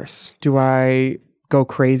recourse? Do I go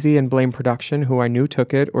crazy and blame production who I knew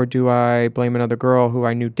took it, or do I blame another girl who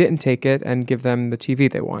I knew didn't take it and give them the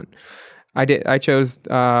TV they want? I chose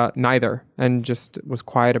neither and just was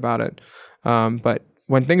quiet about it. But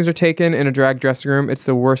when things are taken in a drag dressing room, it's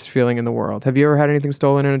the worst feeling in the world. Have you ever had anything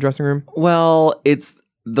stolen in a dressing room? Well, it's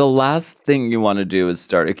the last thing you want to do is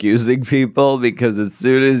start accusing people, because as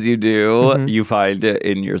soon as you do, you find it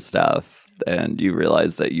in your stuff and you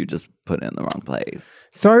realize that you just put it in the wrong place.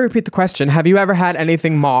 Sorry, repeat the question. Have you ever had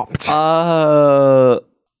anything mopped? I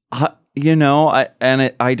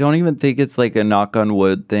don't even think it's like a knock on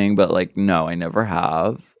wood thing, but like, no, I never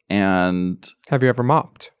have. And have you ever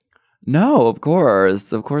mopped? No, of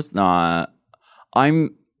course not. I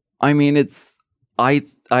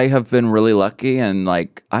have been really lucky, and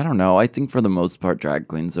like, I don't know, I think for the most part, drag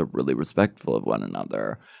queens are really respectful of one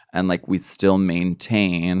another, and like, we still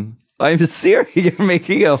maintain. I'm serious. You're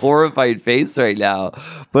making a horrified face right now,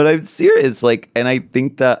 but I'm serious. Like, and I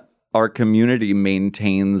think that our community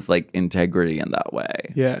maintains like integrity in that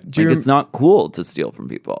way. Yeah. It's not cool to steal from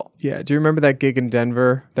people. Yeah. Do you remember that gig in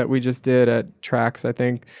Denver that we just did at Trax, I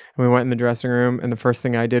think? And we went in the dressing room and the first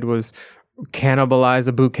thing I did was cannibalize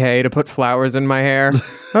a bouquet to put flowers in my hair.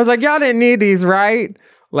 I was like, y'all didn't need these, right?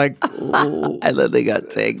 Like, and then they got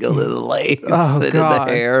tangled in the lace oh, and God.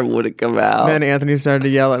 the hair wouldn't come out. Then Anthony started to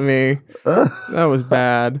yell at me. That was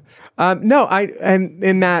bad. In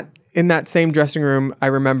that same dressing room, I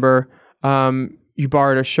remember you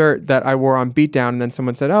borrowed a shirt that I wore on Beatdown, and then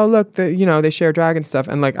someone said, "Oh, look, they share drag and stuff."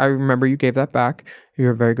 And like, I remember you gave that back.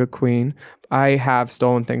 You're a very good queen. I have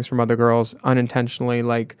stolen things from other girls unintentionally,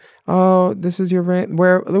 like, "Oh, this is your ring.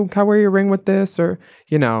 Can I wear your ring with this?" Or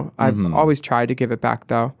I've always tried to give it back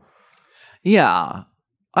though. Yeah,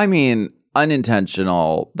 I mean,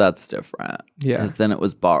 unintentional. That's different. Yeah, because then it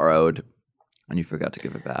was borrowed. And you forgot to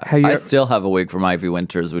give it back. I still have a wig from Ivy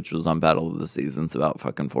Winters, which was on Battle of the Seasons about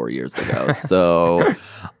fucking 4 years ago. So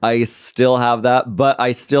I still have that, but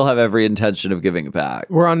I still have every intention of giving it back.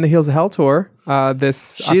 We're on the Heels of Hell tour October.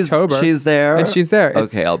 She's there? And she's there.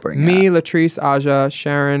 Okay, I'll bring me, that. Latrice, Aja,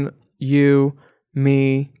 Sharon, you,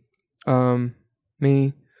 me. I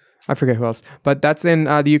forget who else. But that's in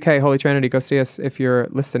the UK, Holy Trinity. Go see us if you're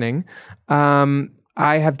listening.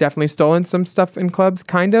 I have definitely stolen some stuff in clubs,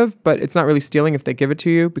 kind of, but it's not really stealing if they give it to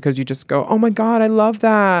you, because you just go, "Oh my God, I love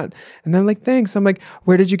that." And then like, "Thanks." I'm like,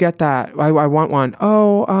 "Where did you get that? I want one."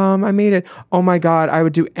 "Oh, I made it." "Oh my God, I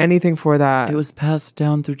would do anything for that." It was passed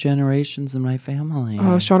down through generations in my family.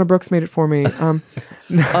 "Oh, Shauna Brooks made it for me."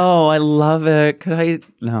 Oh, I love it. Could I?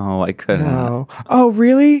 No, I couldn't. No. "Oh,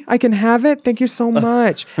 really? I can have it? Thank you so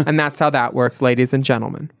much." And that's how that works, ladies and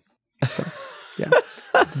gentlemen. So, yeah,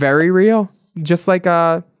 it's very real. Just like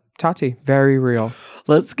Tati, very real.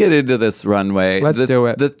 Let's get into this runway. Let's do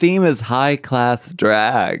it. The theme is high class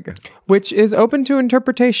drag. Which is open to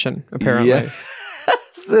interpretation, apparently. Yes,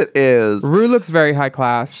 it is. Rue looks very high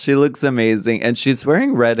class. She looks amazing, and she's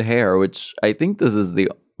wearing red hair, which I think this is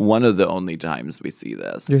one of the only times we see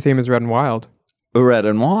this. Your theme is red and wild. Red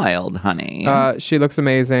and wild, honey. She looks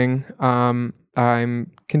amazing.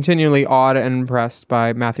 I'm continually awed and impressed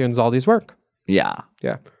by Matthew and Zaldi's work. Yeah.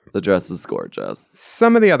 Yeah. The dress is gorgeous.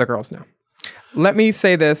 Some of the other girls now. Let me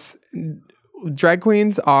say this. Drag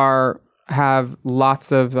queens have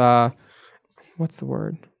lots of, what's the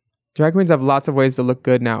word? Drag queens have lots of ways to look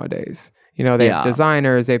good nowadays. You know, they have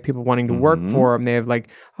designers, they have people wanting to work for them. They have like,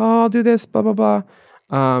 oh, I'll do this, blah, blah, blah.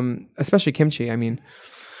 Especially kimchi, I mean.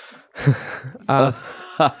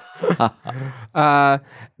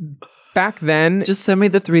 Back then, Just send me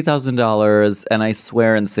the $3,000 and I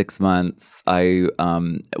swear in 6 months I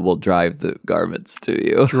will drive the garments to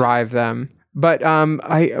you. drive them. But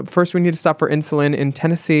first we need to stop for insulin in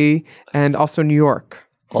Tennessee and also New York.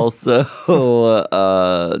 Also,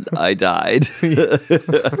 I died.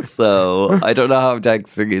 So I don't know how I'm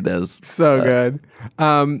texting you this. So good.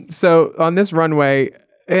 So on this runway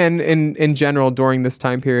and in general during this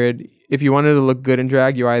time period, if you wanted to look good in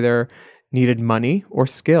drag, you either needed money or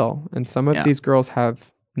skill. And some of these girls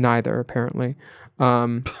have neither, apparently.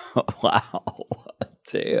 Wow.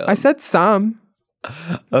 Damn. I said some.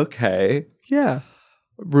 Okay. Yeah.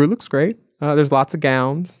 Rue looks great. There's lots of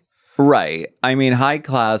gowns. Right. I mean, high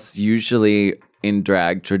class usually in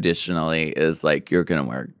drag traditionally is like you're going to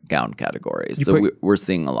wear gown categories. We're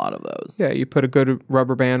seeing a lot of those. Yeah, you put a good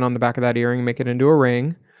rubber band on the back of that earring, make it into a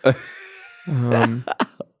ring.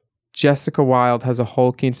 Jessica Wilde has a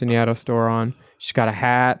whole quinceañera store on. She's got a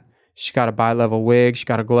hat. She's got a bi-level wig. She's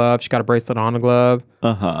got a glove. She's got a bracelet on a glove.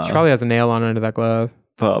 Uh-huh. She probably has a nail on under that glove.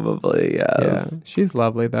 Probably, yes. Yeah, she's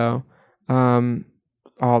lovely though.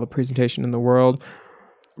 All the presentation in the world.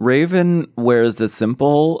 Raven wears the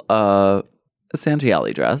simple Santee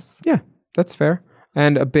Alley dress. Yeah, that's fair.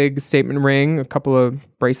 And a big statement ring, a couple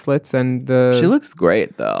of bracelets, and She looks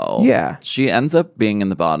great, though. Yeah. She ends up being in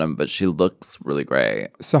the bottom, but she looks really great.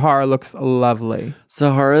 Sahara looks lovely.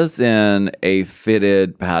 Sahara's in a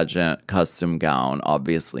fitted pageant custom gown,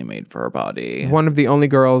 obviously made for her body. One of the only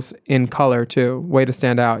girls in color, too. Way to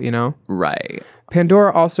stand out, you know? Right.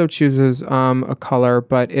 Pandora also chooses a color,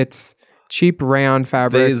 but it's cheap rayon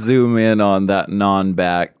fabric. They zoom in on that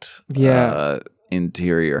non-backed Yeah.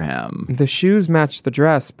 interior hem. The shoes match the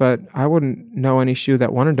dress, but I wouldn't know any shoe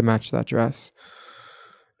that wanted to match that dress.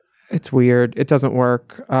 It's weird. It doesn't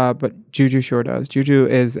work, but Juju sure does. Juju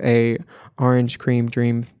is a orange cream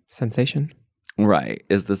dream sensation. Right.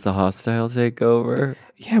 Is this a hostile takeover?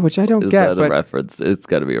 Yeah, which I don't Is get. that But a reference? It's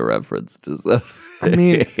got to be a reference to something. I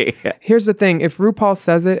mean, here's the thing. If RuPaul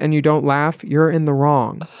says it and you don't laugh, you're in the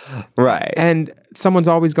wrong. Right. And someone's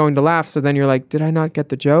always going to laugh. So then you're like, did I not get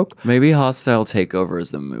the joke? Maybe Hostile Takeover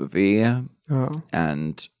is a movie. Oh.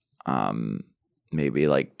 And maybe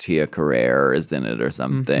like Tia Carrere is in it or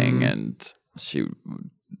something. And she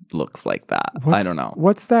looks like that. I don't know.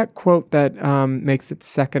 What's that quote that makes its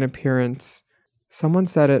second appearance? Someone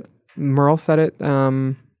said it. Merle said it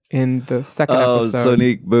in the second episode. Oh,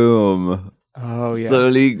 Sonique Boom. Oh, yeah.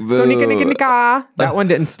 Sonique Boom. Sonika nika nika. That one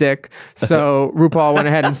didn't stick. So RuPaul went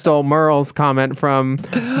ahead and stole Merle's comment from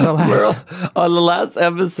the last. On the last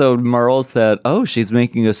episode, Merle said, "Oh, she's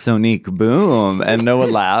making a Sonique Boom," and no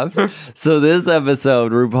one laughed. So this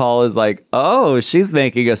episode, RuPaul is like, "Oh, she's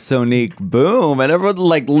making a Sonique Boom," and everyone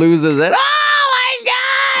like loses it. Oh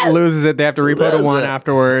my god! Loses it. They have to repo to one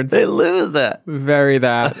afterwards. They lose it. Very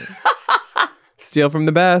that. Steal from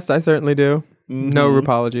the best. I certainly do. No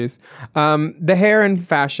apologies. The hair and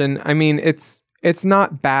fashion, I mean, it's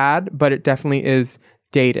not bad, but it definitely is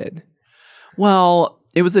dated. Well,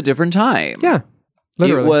 it was a different time. Yeah,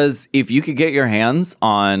 literally. It was, if you could get your hands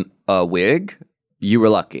on a wig, you were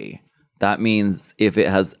lucky. That means if it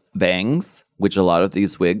has bangs, which a lot of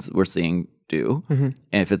these wigs we're seeing do, and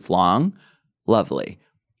if it's long, lovely.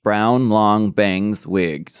 Brown, long bangs,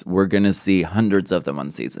 wigs. We're going to see hundreds of them on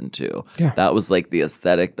season 2. Yeah. That was like the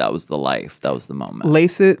aesthetic. That was the life. That was the moment.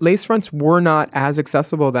 Lace fronts were not as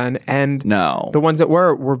accessible then. And No. the ones that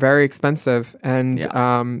were very expensive. And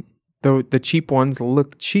the cheap ones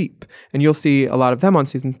look cheap. And you'll see a lot of them on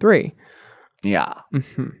season 3. Yeah.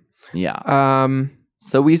 Yeah.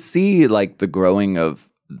 So we see like the growing of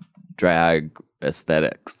drag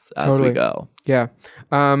aesthetics as we go. Yeah.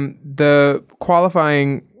 The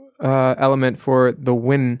qualifying element for the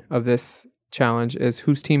win of this challenge is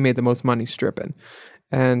whose team made the most money stripping.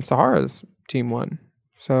 And Sahara's team won.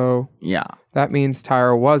 So Yeah. that means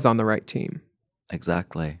Tyra was on the right team.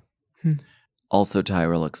 Exactly. Also,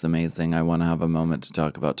 Tyra looks amazing. I want to have a moment to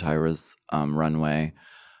talk about Tyra's runway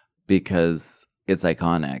because it's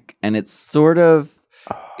iconic, and it's sort of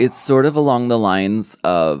along the lines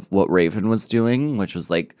of what Raven was doing, which was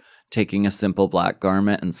like taking a simple black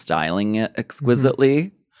garment and styling it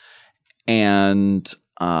exquisitely. And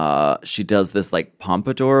she does this like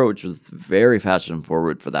pompadour, which was very fashion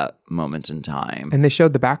forward for that moment in time. And they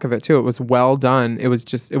showed the back of it too. It was well done. It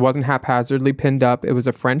wasn't haphazardly pinned up. It was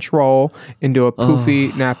a French roll into a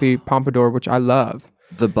poofy, nappy pompadour, which I love.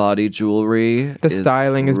 The body jewelry. The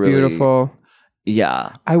styling is really beautiful.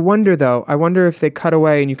 Yeah. I wonder if they cut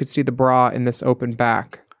away and you could see the bra in this open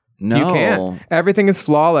back. No. You can't. Everything is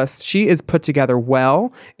flawless. She is put together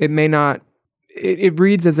well. It may not, it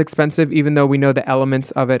reads as expensive, even though we know the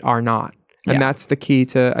elements of it are not. And that's the key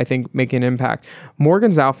to, I think, making an impact.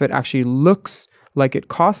 Morgan's outfit actually looks like it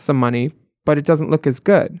costs some money, but it doesn't look as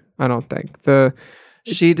good, I don't think.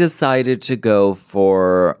 She decided to go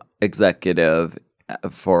for executive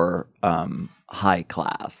for high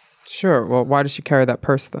class. Sure. Well, why does she carry that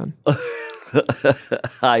purse then?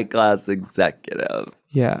 High class executive.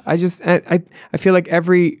 Yeah. I feel like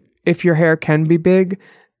if your hair can be big,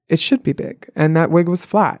 it should be big. And that wig was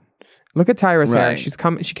flat. Look at Tyra's hair.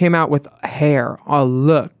 She came out with hair. Oh,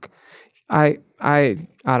 look. I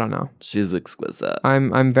don't know. She's exquisite.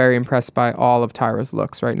 I'm very impressed by all of Tyra's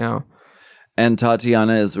looks right now. And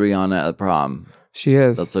Tatiana is Rihanna at prom. She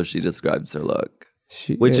is. That's how she describes her look.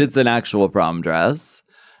 Which it's an actual prom dress.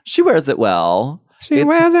 She wears it well. She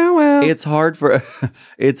wears it well. It's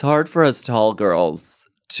hard for us tall girls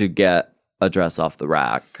to get a dress off the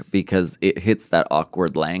rack because it hits that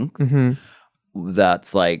awkward length.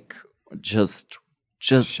 That's like just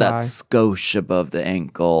that skosh above the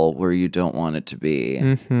ankle where you don't want it to be.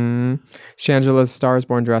 Shangela's Stars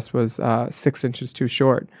Born dress was 6 inches too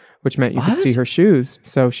short, which meant you could see her shoes.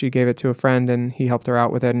 So she gave it to a friend and he helped her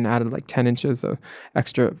out with it and added like 10 inches of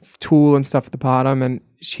extra tulle and stuff at the bottom. And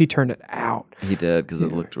he turned it out. He did because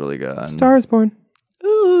it looked really good. Stars Born.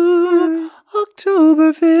 Ooh,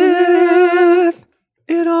 October 5th.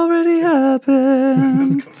 It already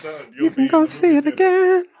happened. You can go see it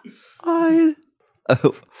again. I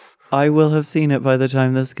will have seen it by the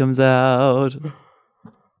time this comes out.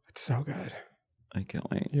 It's so good. I can't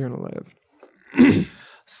wait. You're going to live.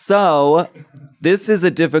 So, this is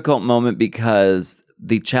a difficult moment because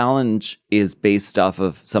the challenge is based off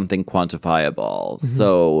of something quantifiable.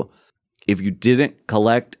 So, if you didn't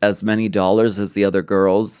collect as many dollars as the other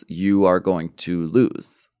girls, you are going to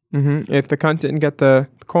lose. If the cunt didn't get the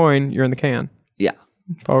coin, you're in the can. Yeah.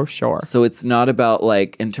 For sure. So it's not about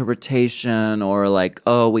like interpretation or like,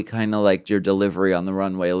 oh, we kind of liked your delivery on the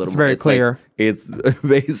runway a little more. Very clear. Like, it's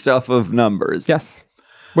based off of numbers. Yes.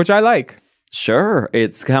 Which I like. Sure.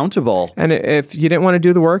 It's countable. And if you didn't want to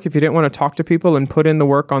do the work, if you didn't want to talk to people and put in the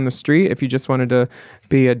work on the street, if you just wanted to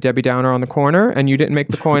be a Debbie Downer on the corner and you didn't make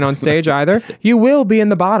the coin on stage either, you will be in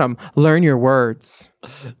the bottom. Learn your words.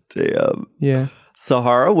 Damn. Yeah.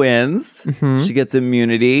 Sahara wins. She gets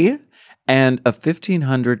immunity and a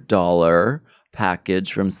 $1,500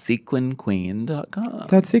 package from sequinqueen.com.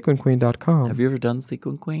 That's sequinqueen.com. Have you ever done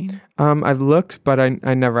Sequin Queen? I've looked, but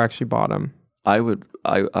I never actually bought them. I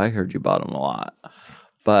heard you bought them a lot.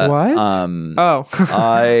 But what?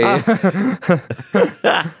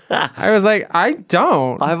 I was like, I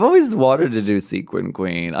don't. I've always wanted to do Sequin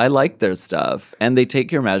Queen. I like their stuff. And they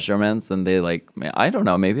take your measurements and they like, I don't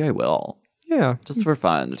know, maybe I will. Yeah. Just for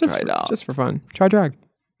fun to try it out. Just for fun. Try drag.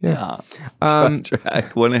 Yeah. Try drag.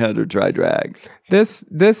 1-800 try drag. This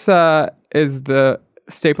is the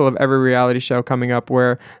staple of every reality show coming up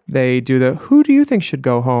where they do the who do you think should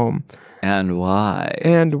go home? And why?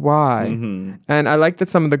 And I like that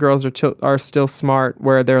some of the girls are still smart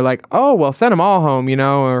where they're like, oh, well, send them all home,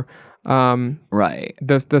 or right.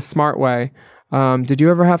 The smart way. Did you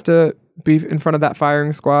ever have to be in front of that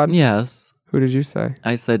firing squad? Yes. Who did you say?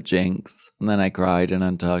 I said Jinx, and then I cried and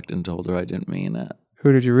untucked and told her I didn't mean it.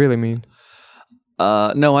 Who did you really mean?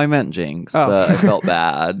 No, I meant Jinx, but I felt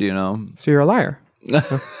bad, So you're a liar.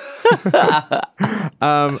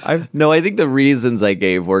 No, I think the reasons I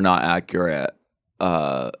gave were not accurate,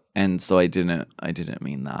 and so I didn't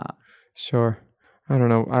mean that. Sure, I don't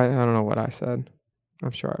know. I don't know what I said.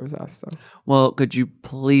 I'm sure I was asked though. Well, could you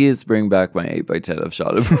please bring back my 8x10 of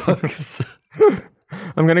Shauna Brooks?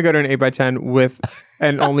 I'm gonna go to an 8x10 with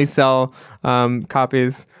and only sell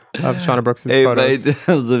copies of Shauna Brooks' photos.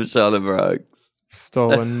 8x10s of Shauna Brooks.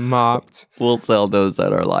 Stolen, mopped. We'll sell those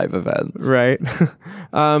at our live events. Right.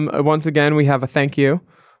 Once again, we have a thank you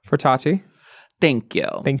for Tati. Thank you.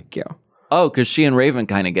 Thank you. Oh, because she and Raven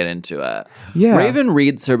kind of get into it. Yeah. Raven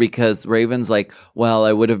reads her because Raven's like, well,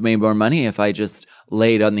 I would have made more money if I just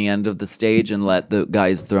laid on the end of the stage and let the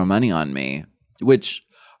guys throw money on me. Which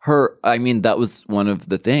that was one of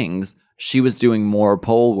the things. She was doing more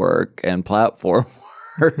pole work and platform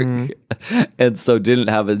work. And so didn't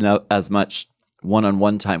have as much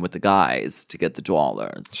one-on-one time with the guys to get the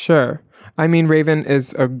dollars. Sure. I mean, Raven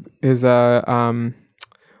is a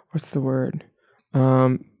what's the word?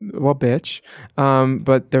 Bitch.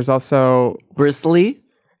 But there's also Bristly?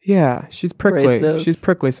 yeah, she's prickly. Abrasive? She's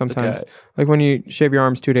prickly sometimes. Okay. Like when you shave your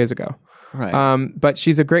arms 2 days ago. Right. But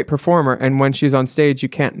she's a great performer, and when she's on stage, you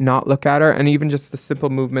can't not look at her. And even just the simple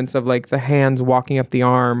movements of like the hands walking up the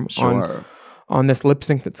arm on this lip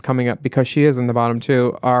sync that's coming up, because she is in the bottom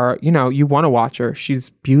too, are, you want to watch her. She's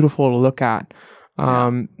beautiful to look at.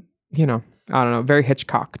 I don't know, very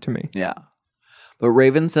Hitchcock to me. Yeah. But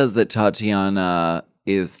Raven says that Tatiana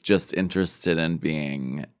is just interested in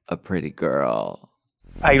being a pretty girl.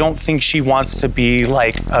 I don't think she wants to be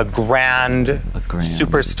like a grand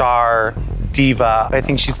superstar diva. I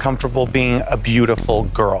think she's comfortable being a beautiful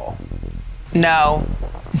girl. No.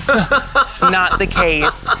 Not the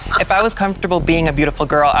case. If I was comfortable being a beautiful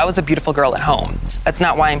girl, I was a beautiful girl at home. That's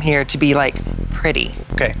not why I'm here to be like pretty.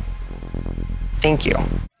 Okay. Thank you.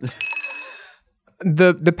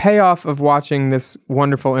 The payoff of watching this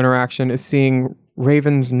wonderful interaction is seeing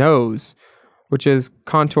Raven's nose, which is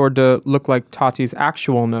contoured to look like Tati's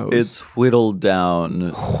actual nose. It's whittled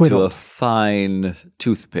down to a fine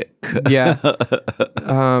toothpick. Yeah.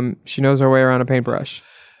 She knows her way around a paintbrush.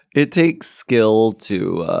 It takes skill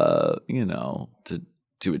to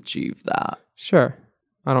achieve that. Sure.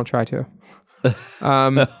 I don't try to.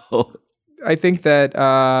 I think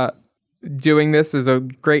that doing this is a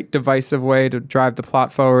great divisive way to drive the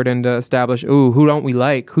plot forward and to establish, who don't we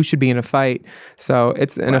like? Who should be in a fight? So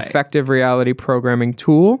it's an effective reality programming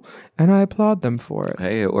tool, and I applaud them for it.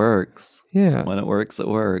 Hey, it works. Yeah. When it works, it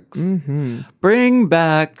works. Mm-hmm. Bring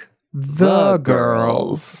back the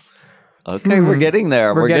girls. Okay, we're getting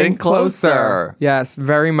there. We're getting closer. Yes,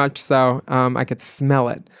 very much so. I could smell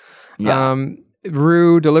it. Yeah.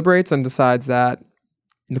 Rue deliberates and decides that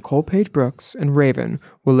Nicole Page Brooks and Raven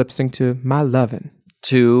will lip sync to My Lovin'.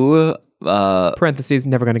 Two parentheses,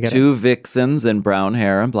 never gonna get two vixens in brown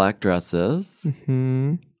hair and black dresses.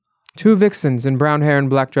 Mm-hmm. Two vixens in brown hair and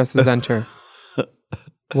black dresses enter.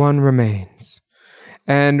 One remains.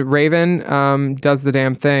 And Raven does the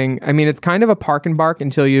damn thing. I mean, it's kind of a park and bark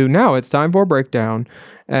until now it's time for a breakdown.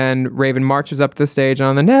 And Raven marches up the stage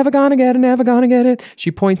on the never gonna get it, never gonna get it. She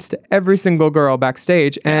points to every single girl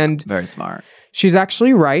backstage. And very smart. She's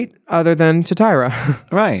actually right, other than to Tyra.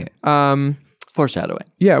 Right. Foreshadowing.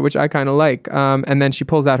 Yeah, which I kind of like. And then she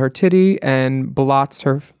pulls out her titty and blots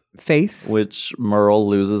her face. Which Merle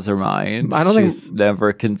loses her mind. I don't think she's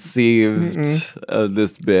never conceived of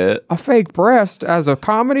this bit. A fake breast as a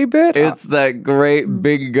comedy bit? It's that great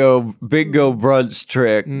bingo brunch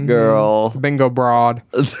trick, girl. It's bingo broad.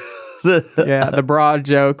 Yeah, the broad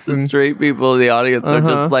jokes. The straight people in the audience are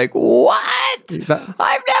just like, what? I've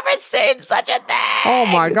never seen such a thing. Oh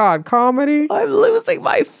my God, comedy? I'm losing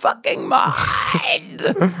my fucking mind.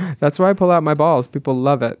 That's why I pull out my balls. People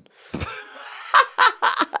love it.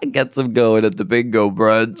 Gets them going at the bingo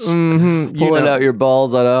brunch. Mm-hmm, Pulling out your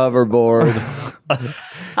balls on a hoverboard.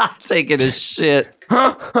 Taking a shit.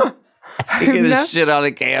 Taking a shit on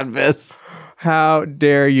a canvas. How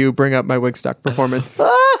dare you bring up my Wigstock performance?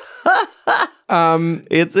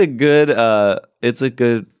 It's a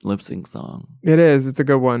good lip sync song. It is. It's a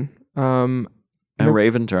good one. And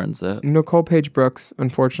Raven turns it. Nicole Page Brooks,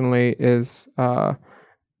 unfortunately, is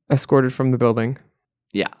escorted from the building.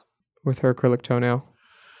 Yeah. With her acrylic toenail.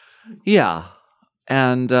 Yeah.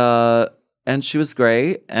 And she was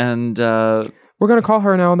great. And we're gonna call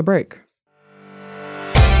her now on the break.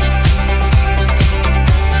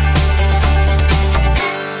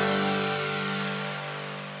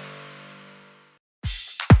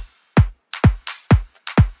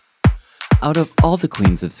 Out of all the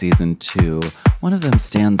queens of season 2, one of them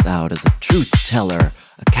stands out as a truth teller,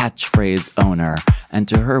 a catchphrase owner, and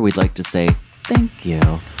to her we'd like to say thank you.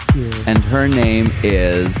 And her name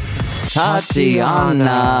is Tatiana.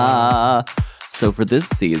 So for this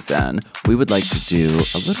season, we would like to do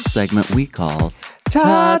a little segment we call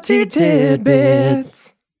Tati Tidbits.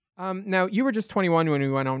 Now, you were just 21 when we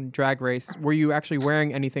went on Drag Race. Were you actually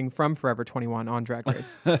wearing anything from Forever 21 on Drag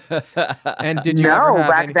Race? And did you ever have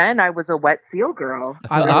back then I was a wet seal girl.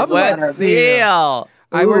 I love wet seal.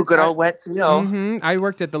 Good old wet seal. Mm-hmm, I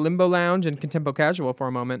worked at the Limbo Lounge and Contempo Casual for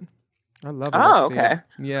a moment. I love it. Oh, okay.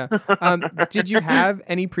 Yeah. Did you have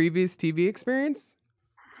any previous TV experience?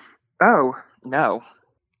 Oh, no.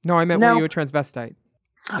 No, I meant No. were you a transvestite?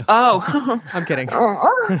 Oh. I'm kidding.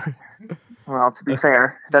 Well, to be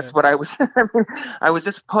fair, that's what I was. I mean, I was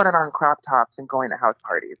just putting on crop tops and going to house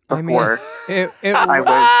parties before it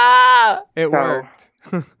so, worked.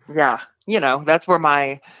 Yeah, that's where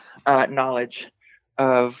my knowledge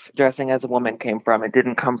of dressing as a woman came from. It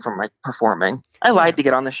didn't come from like performing. I lied to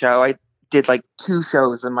get on the show. I did like 2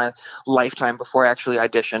 shows in my lifetime before I actually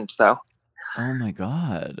auditioned. So. Oh my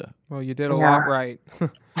God. Well, you did a lot right.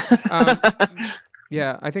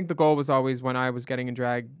 Yeah, I think the goal was always when I was getting in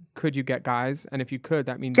drag, could you get guys? And if you could,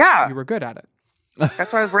 that means you were good at it.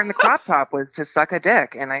 That's why I was wearing the crop top, was to suck a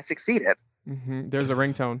dick, and I succeeded. There's a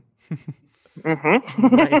ringtone.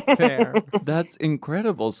 Right there. That's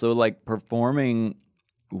incredible. So like performing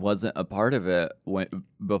wasn't a part of it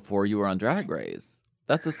before you were on Drag Race.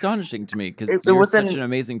 That's astonishing to me because you're such an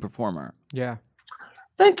amazing performer. Yeah.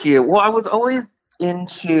 Thank you. Well, I was always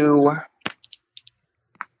into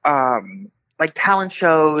like talent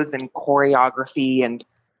shows and choreography and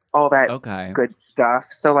all that good stuff.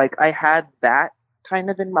 So like I had that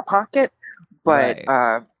kind of in my pocket, but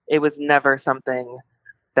it was never something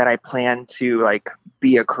that I planned to like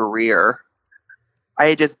be a career. I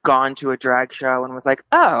had just gone to a drag show and was like,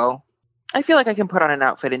 oh, I feel like I can put on an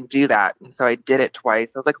outfit and do that. And so I did it twice.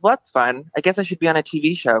 I was like, well, that's fun. I guess I should be on a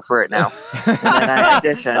TV show for it now. And then I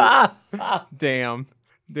auditioned. Damn.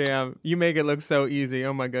 You make it look so easy.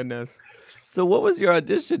 Oh my goodness. So what was your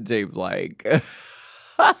audition tape like?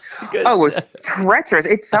 Oh, it was treacherous.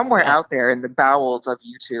 It's somewhere out there in the bowels of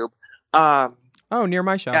YouTube. Near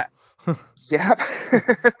my show. Yeah.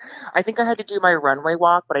 I think I had to do my runway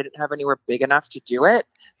walk, but I didn't have anywhere big enough to do it.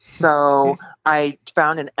 So I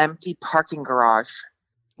found an empty parking garage.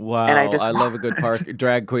 Wow. And I love a good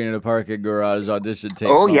drag queen in a parking garage audition tape.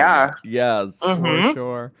 Oh, yeah. Yes. For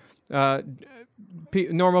sure.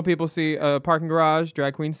 Normal people see a parking garage.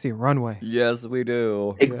 Drag queens see a runway. Yes, we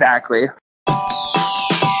do. Exactly.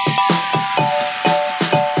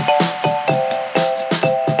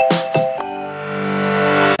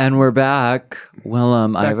 And we're back. Well,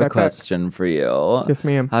 I have a question for you. Yes,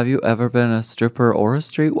 ma'am. Have you ever been a stripper or a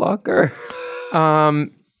streetwalker?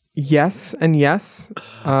 Yes and yes.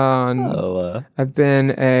 I've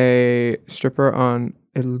been a stripper on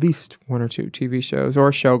at least 1 or 2 TV shows, or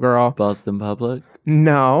a showgirl. Boston Public?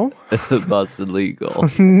 No. Boston Legal?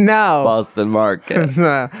 No. Boston Market?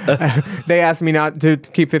 They asked me not to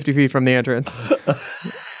keep 50 feet from the entrance.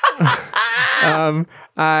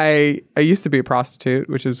 I used to be a prostitute,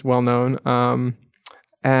 which is well known, but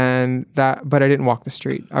I didn't walk the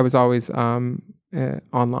street. I was always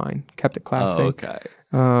online, kept it classy. Oh, okay.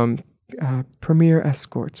 Premier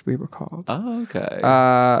escorts, we were called. Oh, okay.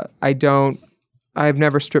 I've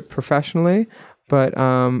never stripped professionally, but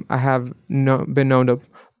I have been known to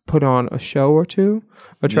put on a show or two,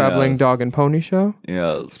 a traveling dog and pony show.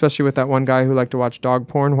 Yes. Especially with that one guy who liked to watch dog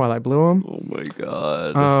porn while I blew him. Oh my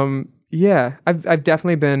God. Yeah, I've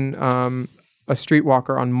definitely been a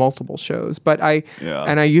streetwalker on multiple shows, but I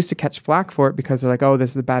used to catch flack for it because they're like, oh, this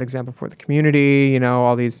is a bad example for the community,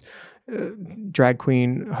 all these drag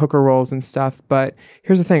queen hooker roles and stuff. But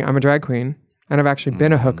here's the thing, I'm a drag queen and I've actually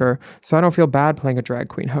been a hooker, so I don't feel bad playing a drag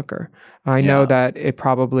queen hooker. I know that it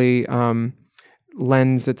probably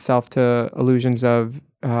lends itself to illusions of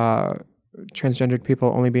transgendered people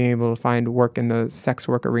only being able to find work in the sex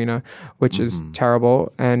work arena, which is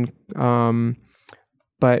terrible. And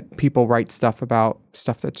but people write stuff about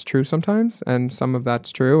stuff that's true sometimes, and some of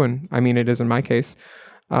that's true. And I mean, it is in my case.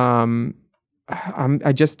 I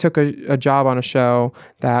just took a job on a show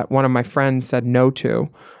that one of my friends said no to.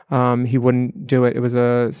 He wouldn't do it. It was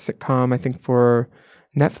a sitcom, I think, for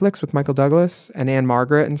Netflix with Michael Douglas and Anne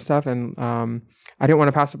Margaret and stuff. And I didn't want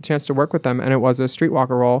to pass up the chance to work with them. And it was a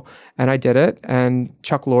streetwalker role. And I did it. And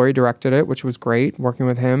Chuck Lorre directed it, which was great working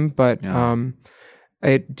with him. But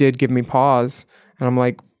it did give me pause. And I'm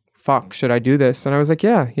like, fuck, should I do this? And I was like,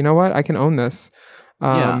 yeah, you know what? I can own this.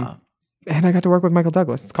 And I got to work with Michael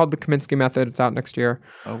Douglas. It's called The Kaminsky Method. It's out next year.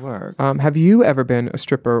 Oh, work. Have you ever been a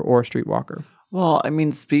stripper or a streetwalker? Well, I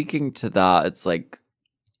mean, speaking to that, it's like,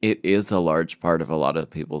 it is a large part of a lot of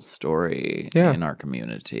people's story in our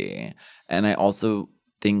community. And I also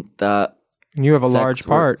think that you have a large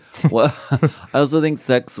part. Well, I also think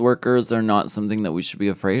sex workers are not something that we should be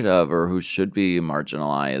afraid of or who should be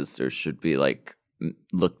marginalized or should be like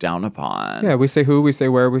looked down upon. Yeah, we say who, we say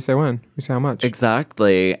where, we say when, we say how much.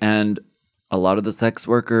 Exactly. And a lot of the sex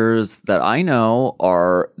workers that I know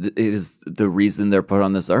is the reason they're put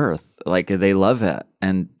on this earth. Like, they love it.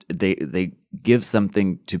 And they give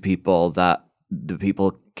something to people that the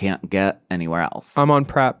people can't get anywhere else. I'm on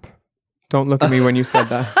PrEP. Don't look at me when you said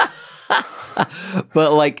that.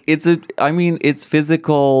 But like it's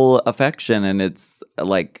physical affection, and it's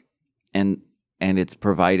like and it's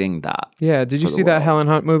providing that. Yeah. Did you for the see that world. Helen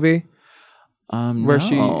Hunt movie? Where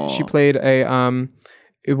No. she played a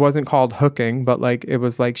it wasn't called hooking, but like it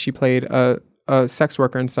was like she played a sex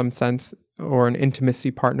worker in some sense, or an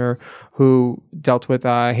intimacy partner who dealt with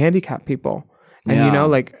handicapped people. And you know,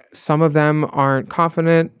 like some of them aren't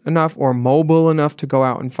confident enough or mobile enough to go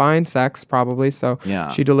out and find sex, probably. So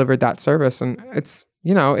she delivered that service, and it's,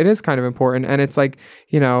 you know, it is kind of important. And it's like,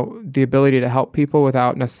 you know, the ability to help people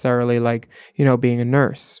without necessarily like, you know, being a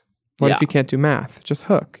nurse. What if you can't do math? Just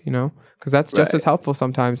hook, you know, because that's just as helpful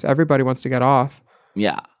sometimes. Everybody wants to get off.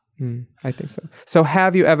 Yeah. I think so. So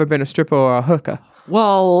have you ever been a stripper or a hooker?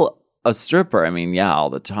 Well, a stripper, I mean, yeah, all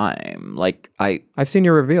the time. Like I've seen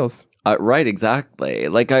your reveals. Right, exactly.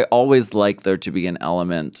 Like I always like there to be an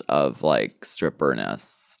element of like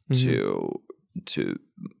stripperness to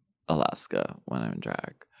Alaska when I'm in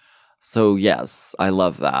drag. So yes, I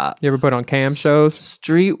love that. You ever put on cam shows?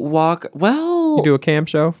 Streetwalk. Well, you do a cam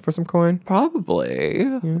show for some coin? Probably.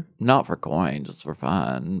 Yeah. Not for coin, just for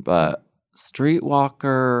fun. But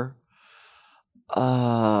streetwalker.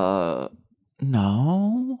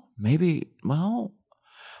 No, maybe. Well,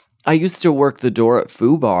 I used to work the door at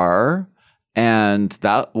Foo Bar, and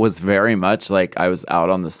that was very much like I was out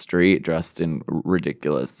on the street dressed in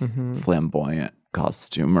ridiculous, flamboyant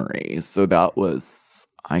costumery. So that was,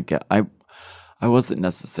 I wasn't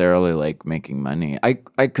necessarily like making money.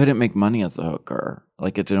 I couldn't make money as a hooker.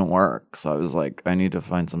 Like it didn't work. So I was like, I need to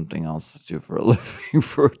find something else to do for a living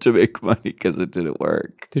to make money because it didn't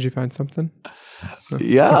work. Did you find something?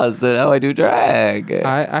 Yeah, so now I do drag.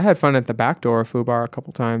 I had fun at the back door of Foo Bar a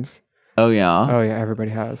couple times. Oh, yeah? Oh, yeah, everybody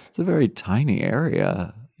has. It's a very tiny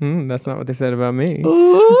area. That's not what they said about me.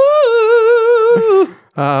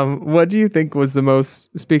 What do you think was the most,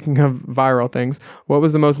 speaking of viral things, what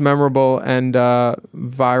was the most memorable and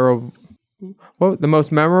viral, the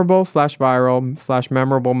most memorable / viral /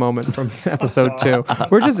 memorable moment from episode 2?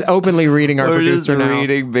 We're just openly reading our producer now. We're just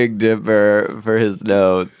reading Big Dipper for his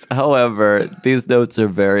notes. However, these notes are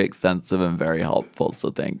very extensive and very helpful, so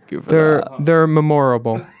thank you for that. They're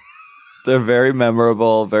memorable. They're very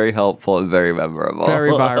memorable, very helpful, and very memorable.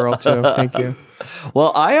 Very viral, too. Thank you.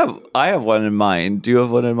 Well, I have one in mind. Do you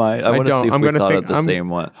have one in mind? I want to see if we thought of the same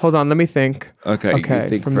one. Hold on, let me think. Okay, you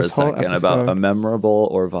think for a second about a memorable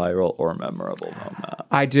or viral or memorable moment.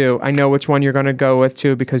 I do. I know which one you're going to go with,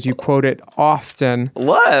 too, because you quote it often.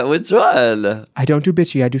 What? Which one? I don't do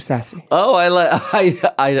bitchy, I do sassy. Oh,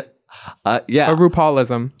 yeah. A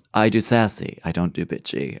RuPaulism. I do sassy. I don't do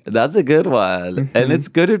bitchy. That's a good one. And it's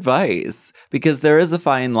good advice because there is a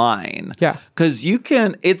fine line. Yeah. Because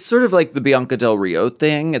it's sort of like the Bianca Del Rio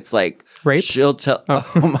thing. It's like, rape? She'll tell,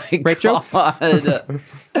 oh my rape God. Jokes?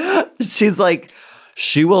 She's like,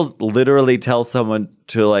 she will literally tell someone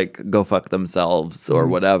to like go fuck themselves or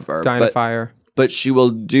whatever. Die in a fire. But she will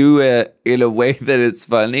do it in a way that is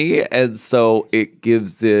funny. And so it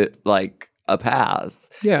gives it like a pass.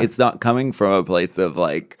 Yeah. It's not coming from a place of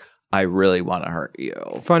like, I really want to hurt you.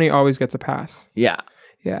 Funny always gets a pass. Yeah.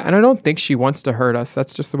 Yeah. And I don't think she wants to hurt us.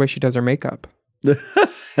 That's just the way she does her makeup.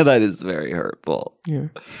 That is very hurtful. Yeah.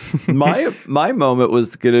 my moment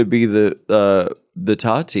was gonna be the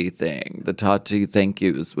Tati thing. The Tati thank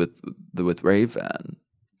yous with Raven.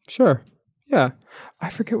 Sure. Yeah. I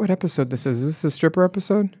forget what episode this is. Is this the stripper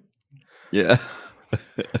episode? Yeah.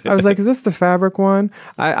 I was like, is this the fabric one?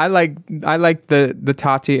 I like the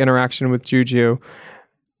Tati interaction with Juju.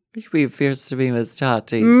 You be fierce to be Miss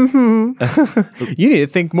Tati. You need to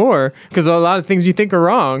think more because a lot of things you think are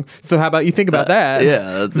wrong. So how about you think about that? Yeah,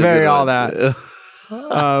 that's very all that.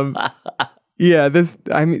 Yeah,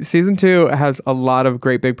 season 2 has a lot of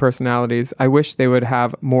great big personalities. I wish they would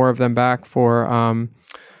have more of them back for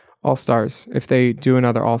All Stars. If they do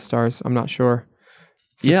another All Stars, I'm not sure.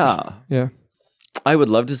 Yeah. I would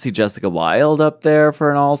love to see Jessica Wilde up there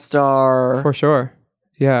for an All-Star. For sure.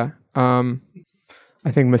 Yeah. I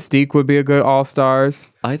think Mystique would be a good All-Stars.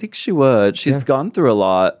 I think she would. She's gone through a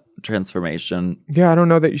lot, transformation. Yeah, I don't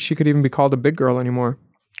know that she could even be called a big girl anymore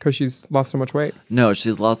because she's lost so much weight. No,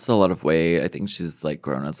 she's lost a lot of weight. I think she's like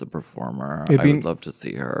grown as a performer. I would love to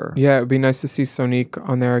see her. Yeah, it would be nice to see Sonique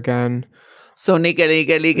on there again. Sonika.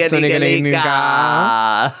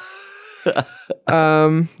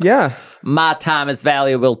 Yeah. My time is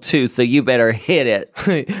valuable too, so you better hit it.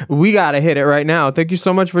 We gotta hit it right now. Thank you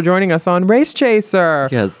so much for joining us on Race Chaser.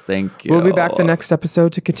 Yes, thank you. We'll be back the next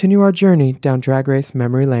episode to continue our journey down Drag Race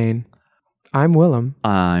Memory Lane. I'm Willem.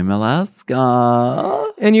 I'm Alaska.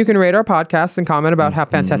 And you can rate our podcast and comment about how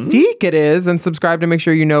fantastic it is and subscribe to make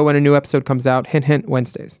sure you know when a new episode comes out. Hint, hint,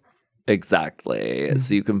 Wednesdays. Exactly.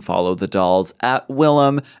 So you can follow the dolls at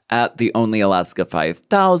Willem at the Only Alaska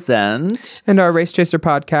 5000. And our Race Chaser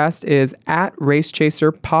podcast is at Race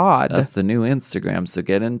Chaser Pod. That's the new Instagram, so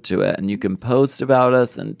get into it. And you can post about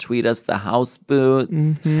us and tweet us the house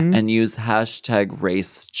boots and use hashtag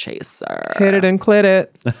Race Chaser. Hit it and clit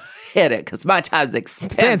it. Hit it, because my time's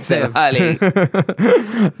expensive, honey.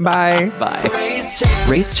 Bye. Bye.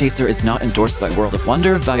 Race Chaser is not endorsed by World of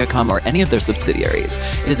Wonder, Viacom, or any of their subsidiaries.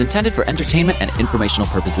 It is intended for entertainment and informational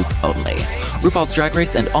purposes only. RuPaul's Drag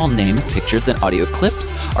Race and all names, pictures, and audio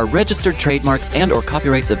clips are registered trademarks and or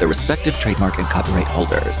copyrights of their respective trademark and copyright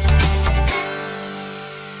holders.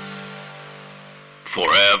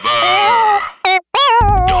 Forever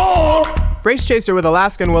Dog. Race Chaser with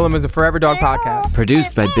Alaska and Willem is a Forever Dog podcast.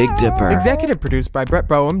 Produced by Big Dipper. Executive produced by Brett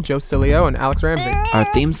Boehm, Joe Cilio, and Alex Ramsey. Our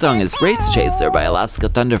theme song is Race Chaser by Alaska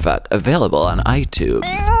Thunderfuck, available on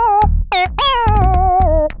iTunes.